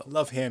video.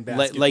 love hand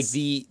baskets. Like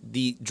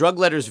the drug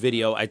letters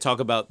video, I talk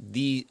about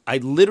I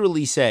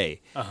literally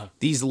say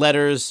these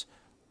letters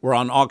were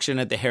on auction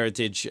at the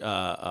Heritage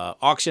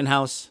auction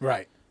house.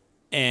 right.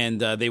 And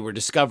they were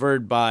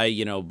discovered by,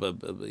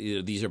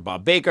 these are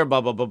Bob Baker,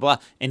 blah, blah, blah, blah.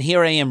 And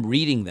here I am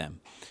reading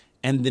them.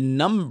 And the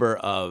number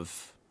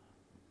of,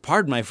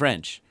 pardon my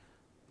French,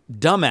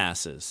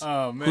 dumbasses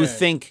Oh, man. who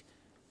think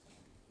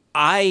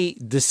I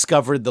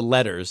discovered the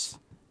letters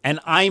and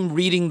I'm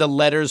reading the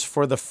letters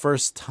for the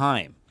first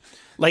time.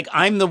 Like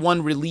I'm the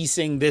one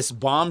releasing this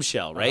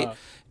bombshell, right?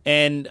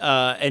 And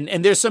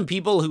there's some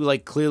people who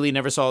like clearly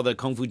never saw the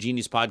Kung Fu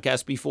Genius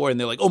podcast before, and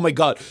they're like, "Oh my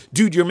god,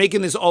 dude, you're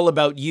making this all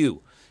about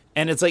you."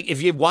 And it's like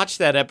if you watch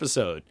that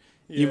episode,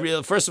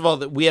 first of all,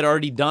 that we had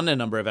already done a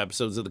number of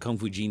episodes of the Kung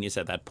Fu Genius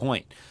at that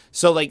point.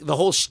 So like the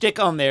whole shtick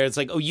on there, it's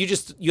like, oh, you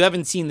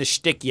haven't seen the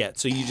shtick yet.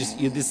 So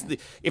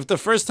if the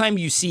first time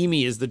you see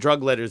me is the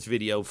drug letters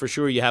video, for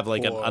sure you have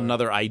like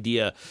another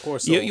idea. Poor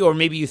soul. Or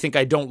maybe you think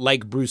I don't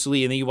like Bruce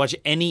Lee, and then you watch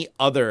any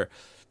other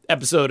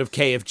episode of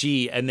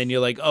KFG, and then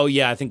you're like, oh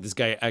yeah, I think this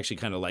guy actually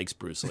kind of likes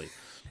Bruce Lee,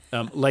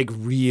 like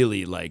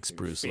really likes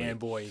Bruce Lee.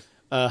 Fanboy.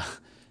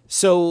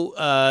 So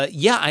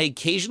I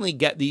occasionally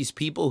get these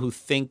people who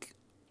think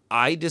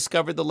I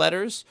discovered the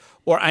letters,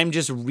 or I'm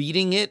just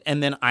reading it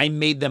and then I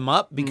made them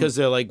up because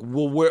they're like,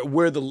 well,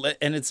 where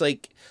and it's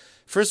like,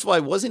 first of all, I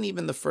wasn't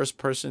even the first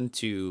person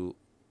to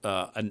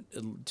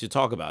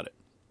talk about it.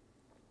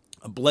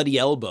 A Bloody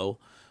Elbow,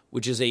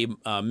 which is a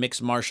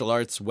mixed martial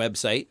arts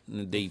website.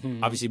 They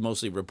obviously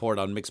mostly report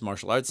on mixed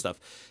martial arts stuff.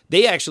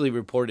 They actually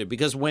reported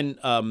because when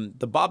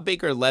the Bob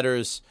Baker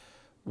letters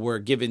were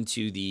given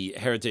to the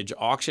Heritage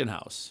Auction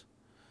House,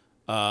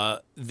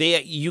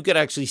 you could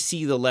actually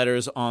see the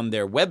letters on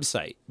their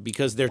website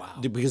because they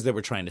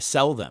were trying to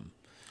sell them.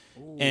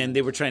 And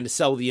they were trying to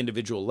sell the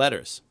individual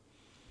letters.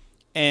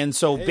 And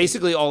so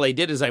basically all I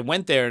did is I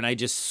went there and I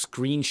just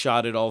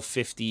screenshotted all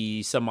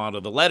 50 some odd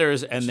of the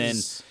letters, and then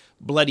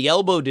Bloody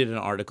Elbow did an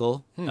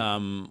article,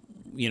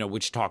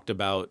 which talked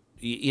about,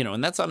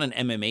 and that's on an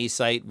MMA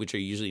site, which are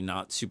usually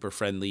not super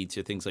friendly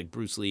to things like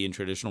Bruce Lee and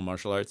traditional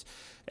martial arts.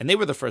 And they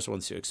were the first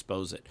ones to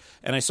expose it.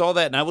 And I saw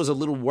that and I was a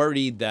little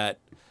worried that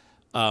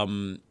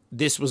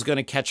this was going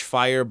to catch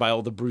fire by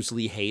all the Bruce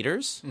Lee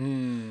haters.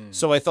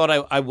 So I thought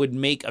I would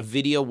make a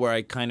video where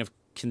I kind of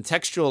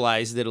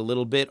contextualized it a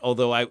little bit,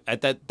 although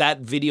at that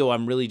video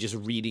I'm really just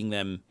reading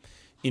them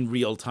in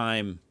real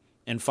time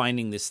and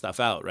finding this stuff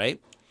out, right?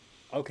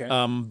 Okay.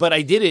 But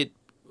I did it.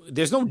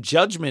 There's no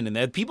judgment in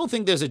that. People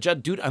think there's a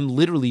judge. Dude, I'm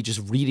literally just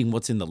reading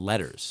what's in the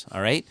letters,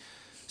 all right?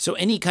 So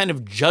any kind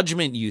of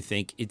judgment you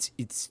think, it's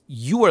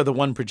you are the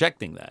one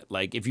projecting that,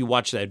 like if you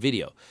watch that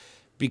video.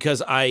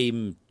 Because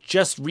I'm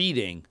just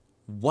reading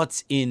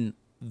what's in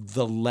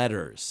the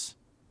letters,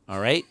 all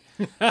right?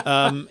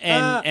 And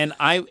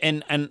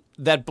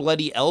that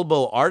Bloody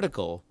Elbow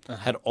article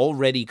had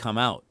already come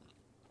out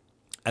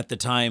at the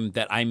time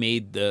that I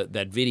made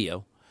that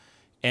video.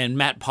 And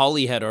Matt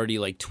Pauly had already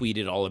like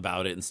tweeted all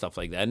about it and stuff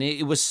like that. And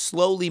it was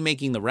slowly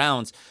making the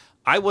rounds.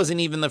 I wasn't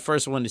even the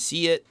first one to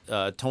see it.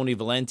 Tony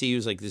Valenti,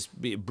 who's like this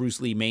Bruce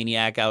Lee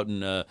maniac out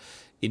in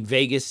in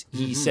Vegas,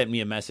 he sent me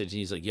a message and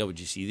he's like, "Yo, would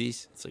you see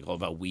these? It's like all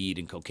about weed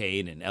and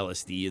cocaine and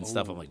LSD and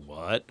stuff." I'm like,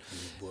 "What?"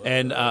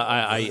 And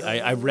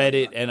I read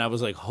it and I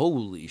was like,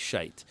 "Holy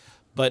shite!"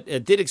 But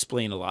it did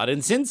explain a lot.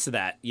 And since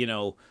that,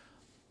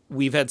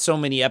 we've had so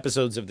many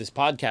episodes of this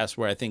podcast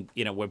where I think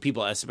where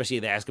people, especially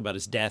they ask about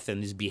his death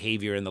and his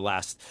behavior in the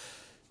last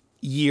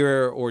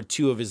year or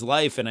two of his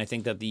life, and I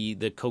think that the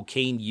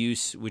cocaine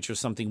use, which was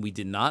something we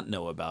did not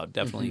know about,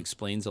 definitely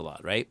explains a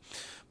lot, right?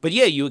 But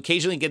yeah, you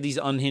occasionally get these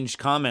unhinged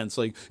comments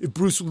like, if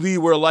Bruce Lee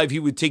were alive, he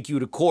would take you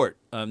to court.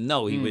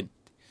 No, he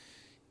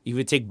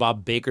would take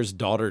Bob Baker's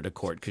daughter to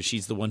court because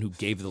she's the one who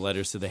gave the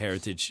letters to the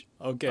Heritage.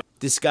 Okay.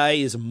 This guy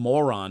is a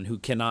moron who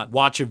cannot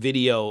watch a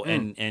video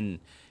and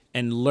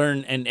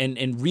learn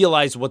and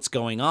realize what's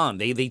going on.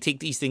 They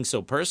take these things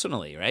so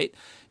personally, right?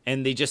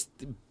 And they just,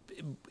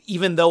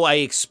 even though I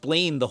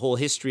explained the whole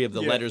history of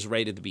the letters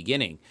right at the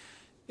beginning,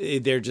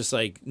 they're just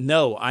like,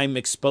 no, I'm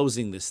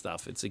exposing this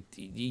stuff. It's like,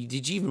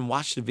 did you even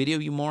watch the video,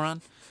 you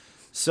moron?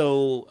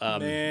 So,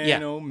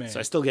 Man, oh man. So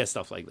I still get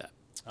stuff like that.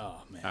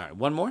 Oh man. All right,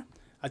 one more?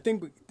 I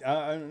think,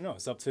 I don't know,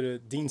 it's up to the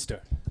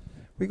Deanster.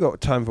 We got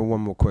time for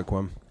one more quick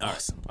one.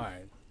 Awesome. All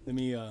right. Let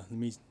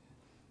me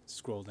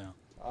scroll down.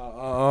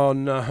 Oh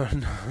no!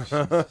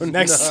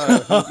 Next,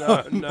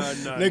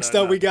 No. next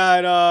up we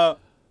got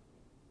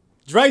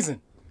Dreisen.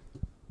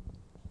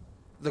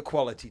 The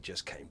quality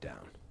just came down.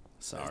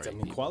 Sorry. I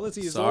mean,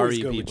 quality is Sorry, always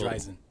good people. with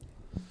Dreisen.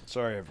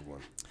 Sorry,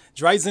 everyone.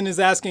 Dreisen is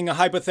asking a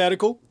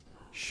hypothetical.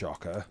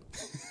 Shocker.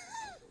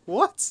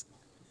 What?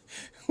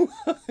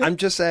 I'm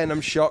just saying,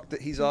 I'm shocked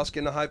that he's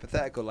asking a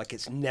hypothetical. Like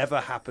it's never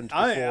happened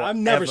before.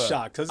 I'm never ever.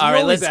 shocked because All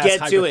right, let's ask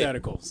get to it.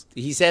 hypotheticals.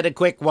 He said a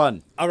quick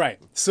one. All right,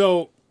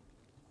 so,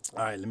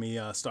 all right, let me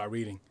start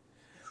reading.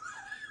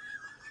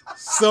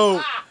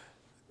 So,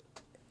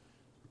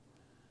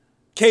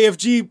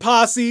 KFG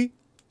Posse,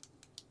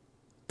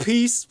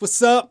 peace,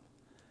 what's up?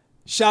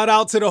 Shout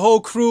out to the whole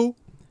crew.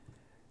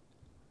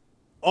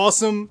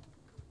 Awesome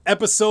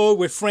episode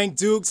with Frank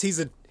Dukes. He's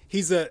a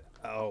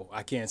oh,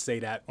 I can't say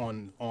that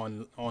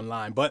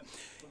online, but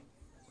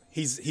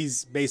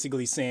he's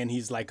basically saying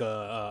he's like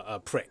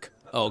a prick.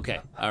 Oh, okay.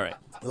 All right.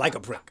 Like a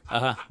prick.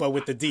 Uh-huh. But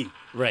with the D.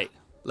 Right.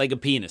 Like a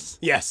penis.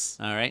 Yes.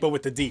 All right. But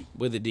with the D.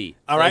 With a D.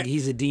 All Like right.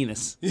 he's a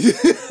Denis.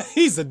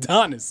 He's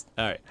Adonis.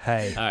 All right.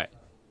 Hey. All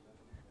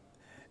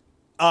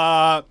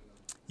right.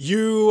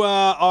 You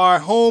are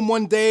home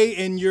one day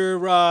and your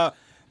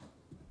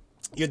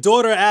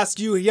daughter asks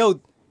you, yo,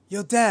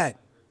 dad,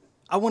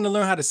 I want to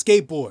learn how to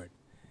skateboard.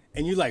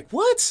 And you're like,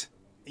 what?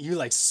 And you're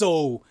like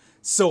so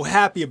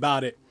happy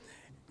about it.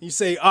 You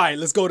say, all right,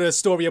 let's go to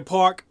Astoria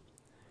Park.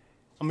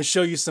 I'm gonna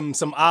show you some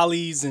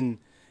ollies and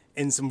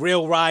some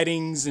rail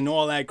ridings and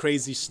all that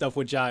crazy stuff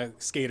which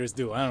skaters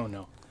do. I don't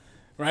know.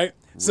 Right?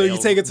 So you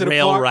take it to the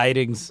rail park.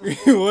 ridings.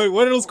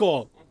 What are those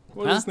called?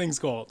 What are Huh? those things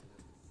called?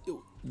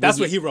 That's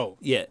what he wrote.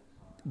 Yeah.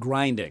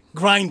 Grinding.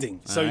 Grinding.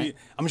 So All right.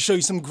 I'm gonna show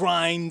you some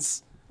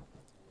grinds.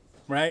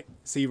 Right?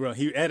 So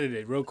he edited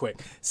it real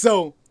quick.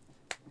 So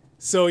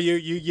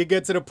you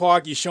get to the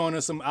park, you're showing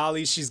her some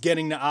ollies, she's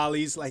getting the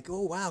ollies, like,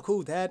 oh wow,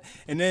 cool, dad.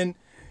 And then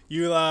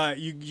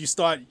you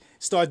start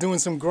doing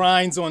some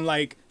grinds on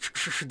like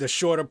the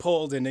shorter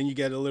pole, and then you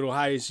get a little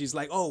higher. She's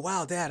like, oh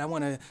wow, dad, I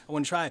wanna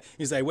try it.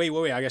 He's like, wait,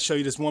 I gotta show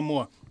you this one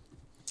more.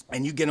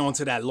 And you get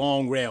onto that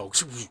long rail.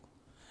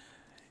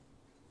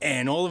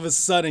 And all of a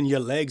sudden your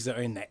legs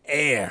are in the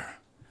air.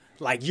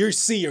 Like you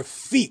see your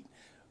feet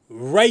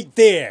right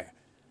there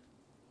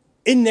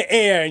in the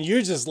air, and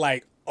you're just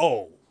like,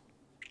 oh,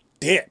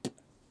 dip.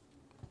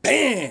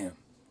 Bam.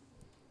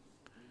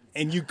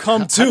 And you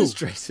come How to. does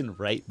Drayson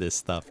write this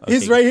stuff?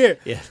 It's Okay. right here.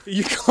 Yeah.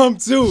 You come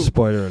to.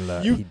 Spoiler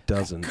alert. You he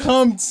doesn't.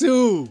 come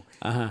to.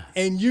 Uh-huh.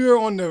 And you're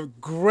on the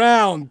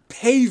ground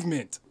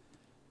pavement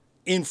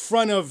in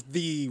front of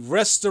the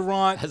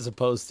restaurant. As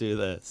opposed to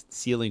the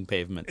ceiling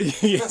pavement.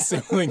 Yeah,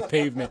 ceiling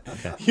pavement.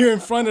 You're in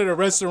front of the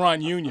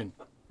restaurant union.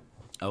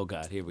 Oh,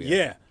 God. Here we go.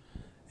 Yeah.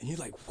 And you're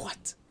like,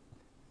 what?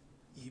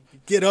 You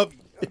get up,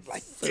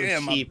 like, So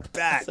damn, cheap. my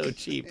back. So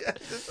cheap.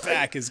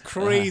 Back is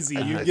crazy.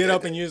 You get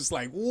up and you're just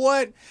like,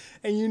 what?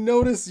 And you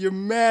notice you're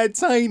mad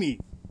tiny.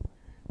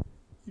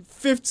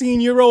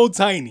 15-year-old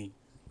tiny.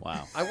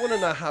 Wow. I want to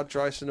know how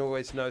Dryson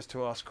always knows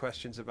to ask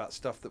questions about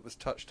stuff that was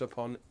touched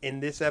upon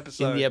in this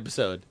episode. In the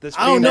episode. That's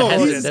I don't been know.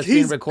 recorded. That's He's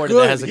being recorded.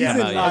 good. That hasn't He's come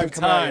in out yet. live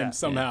Come out yet. time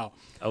somehow.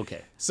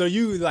 Okay. So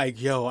you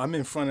like, yo, I'm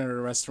in front of the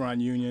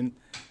restaurant union.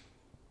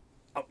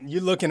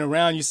 You're looking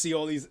around, you see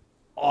all these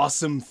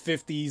awesome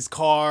 50s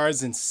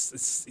cars, and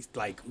it's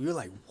like, you're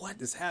like, what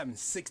is happening?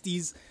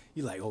 60s?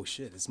 You're like, oh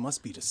shit, this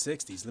must be the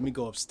 60s. Let me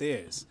go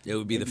upstairs. It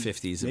would be the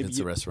 50s if maybe it's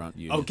a restaurant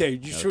union. Okay,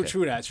 true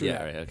that. True Yeah,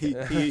 that. right,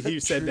 okay. He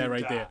said that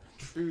right there.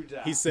 True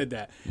that. He said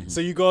that.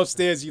 So you go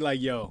upstairs, you're like,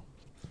 yo,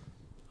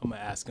 I'm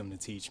gonna ask him to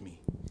teach me.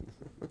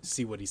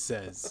 See what he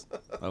says.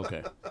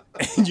 Okay.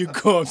 And you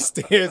go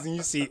upstairs and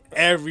you see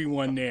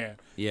everyone there.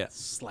 Yeah.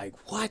 It's like,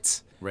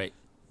 what? Right.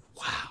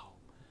 Wow.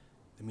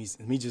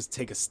 Let me just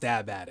take a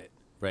stab at it.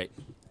 Right.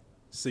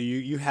 So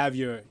you have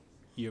your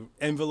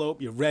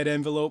envelope, your red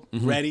envelope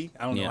ready.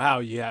 I don't know Yeah. how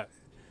you have.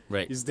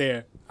 Right. He's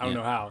there. I don't Yeah.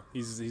 know how.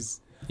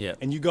 He's. Yeah.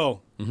 And you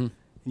go. Mm-hmm.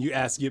 And you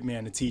ask Yip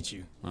Man to teach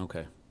you.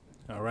 Okay.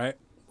 All right.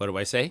 What do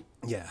I say?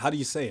 Yeah. How do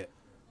you say it?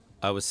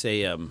 I would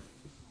say,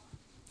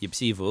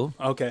 Yipsivu,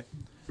 Okay.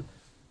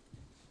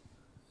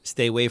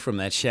 stay away from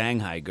that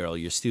Shanghai girl.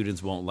 Your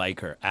students won't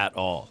like her at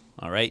all.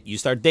 All right? You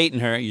start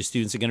dating her, your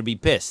students are going to be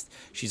pissed.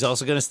 She's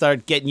also going to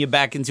start getting you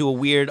back into a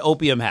weird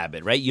opium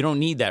habit, right? You don't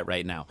need that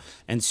right now.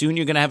 And soon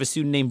you're going to have a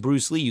student named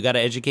Bruce Lee. You got to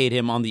educate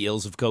him on the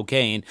ills of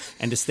cocaine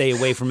and to stay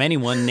away from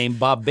anyone named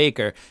Bob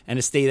Baker and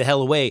to stay the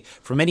hell away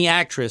from any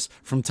actress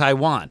from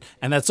Taiwan.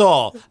 And that's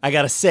all I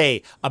got to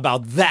say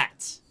about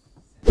that.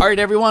 All right,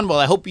 everyone. Well,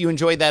 I hope you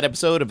enjoyed that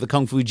episode of The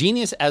Kung Fu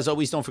Genius. As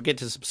always, don't forget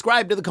to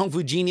subscribe to The Kung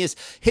Fu Genius.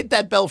 Hit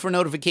that bell for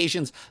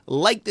notifications.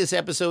 Like this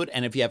episode.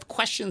 And if you have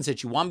questions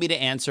that you want me to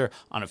answer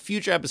on a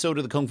future episode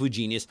of The Kung Fu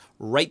Genius,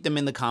 write them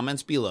in the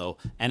comments below.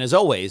 And as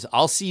always,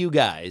 I'll see you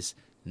guys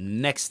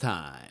next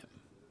time.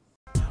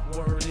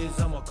 Word is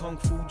I'm a kung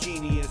fu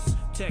genius.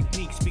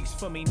 Technique speaks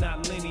for me,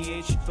 not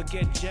lineage.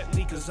 Forget Jet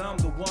Li, cause I'm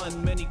the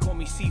one. Many call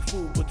me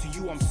seafood, but to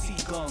you I'm sea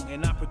gung.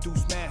 And I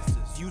produce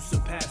masters. You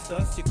surpassed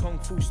us. Your kung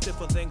fu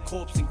stiffer than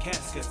corpse and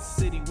caskets.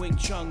 City Wing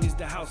Chun is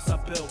the house I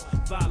built.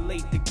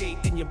 Violate the gate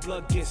and your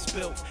blood gets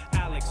spilt.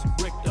 Alex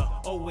Richter,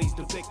 always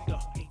the victor.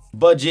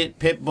 Budget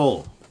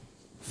Pitbull.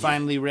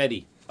 Finally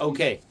ready.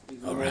 Okay.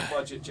 All right.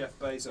 Budget Jeff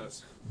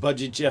Bezos.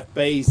 Budget Jeff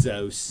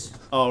Bezos.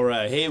 All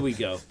right, here we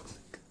go.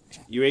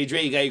 You ready,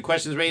 Dre? You got your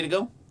questions ready to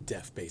go?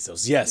 Jeff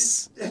Bezos.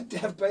 Yes.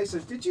 Jeff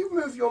Bezos, did you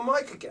move your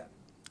mic again?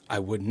 I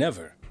would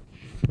never.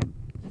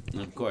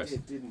 Of course. He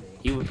did, didn't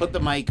he? He would put the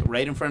mic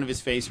right in front of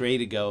his face, ready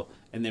to go,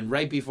 and then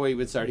right before he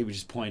would start, he would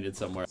just point it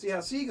somewhere See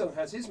how Seagull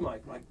has his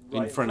mic like in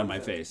right front of my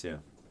him. face. Yeah.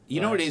 You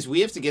know what it is?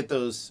 We have to get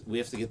those. We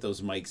have to get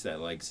those mics that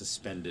like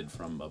suspended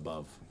from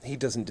above. He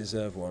doesn't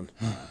deserve one.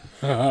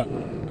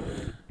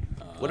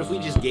 What if we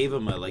just gave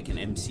him like an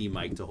MC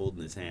mic to hold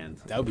in his hand?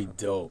 That would be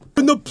dope.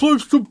 In the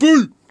place to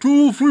be.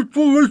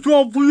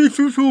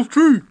 264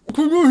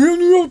 Can you hear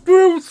me up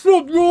there? What's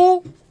up,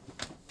 y'all?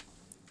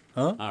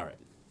 All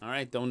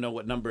right. Don't know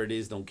what number it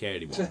is. Don't care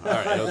anymore. All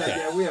right. Okay.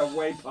 Yeah, we are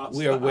way past.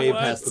 We are way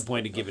past the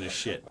point of giving a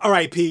shit. All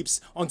right,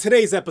 peeps. On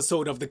today's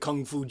episode of The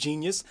Kung Fu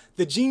Genius,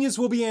 the genius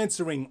will be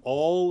answering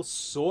all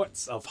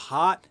sorts of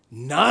hot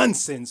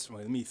nonsense.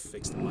 Wait, let me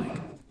fix the mic.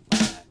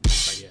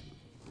 Right here.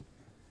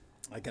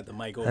 I got the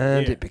mic over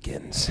And here. it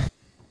begins.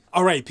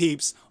 All right,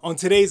 peeps. On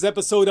today's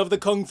episode of The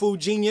Kung Fu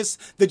Genius,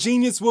 the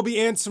genius will be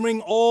answering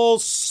all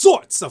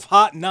sorts of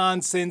hot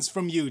nonsense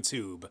from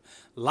YouTube.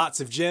 Lots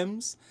of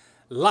gems,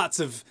 lots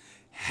of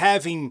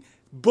having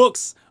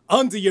books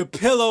under your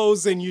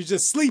pillows and you're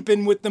just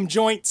sleeping with them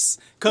joints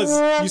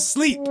because you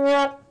sleep.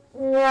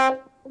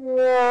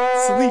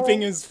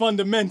 Sleeping is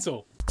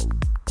fundamental.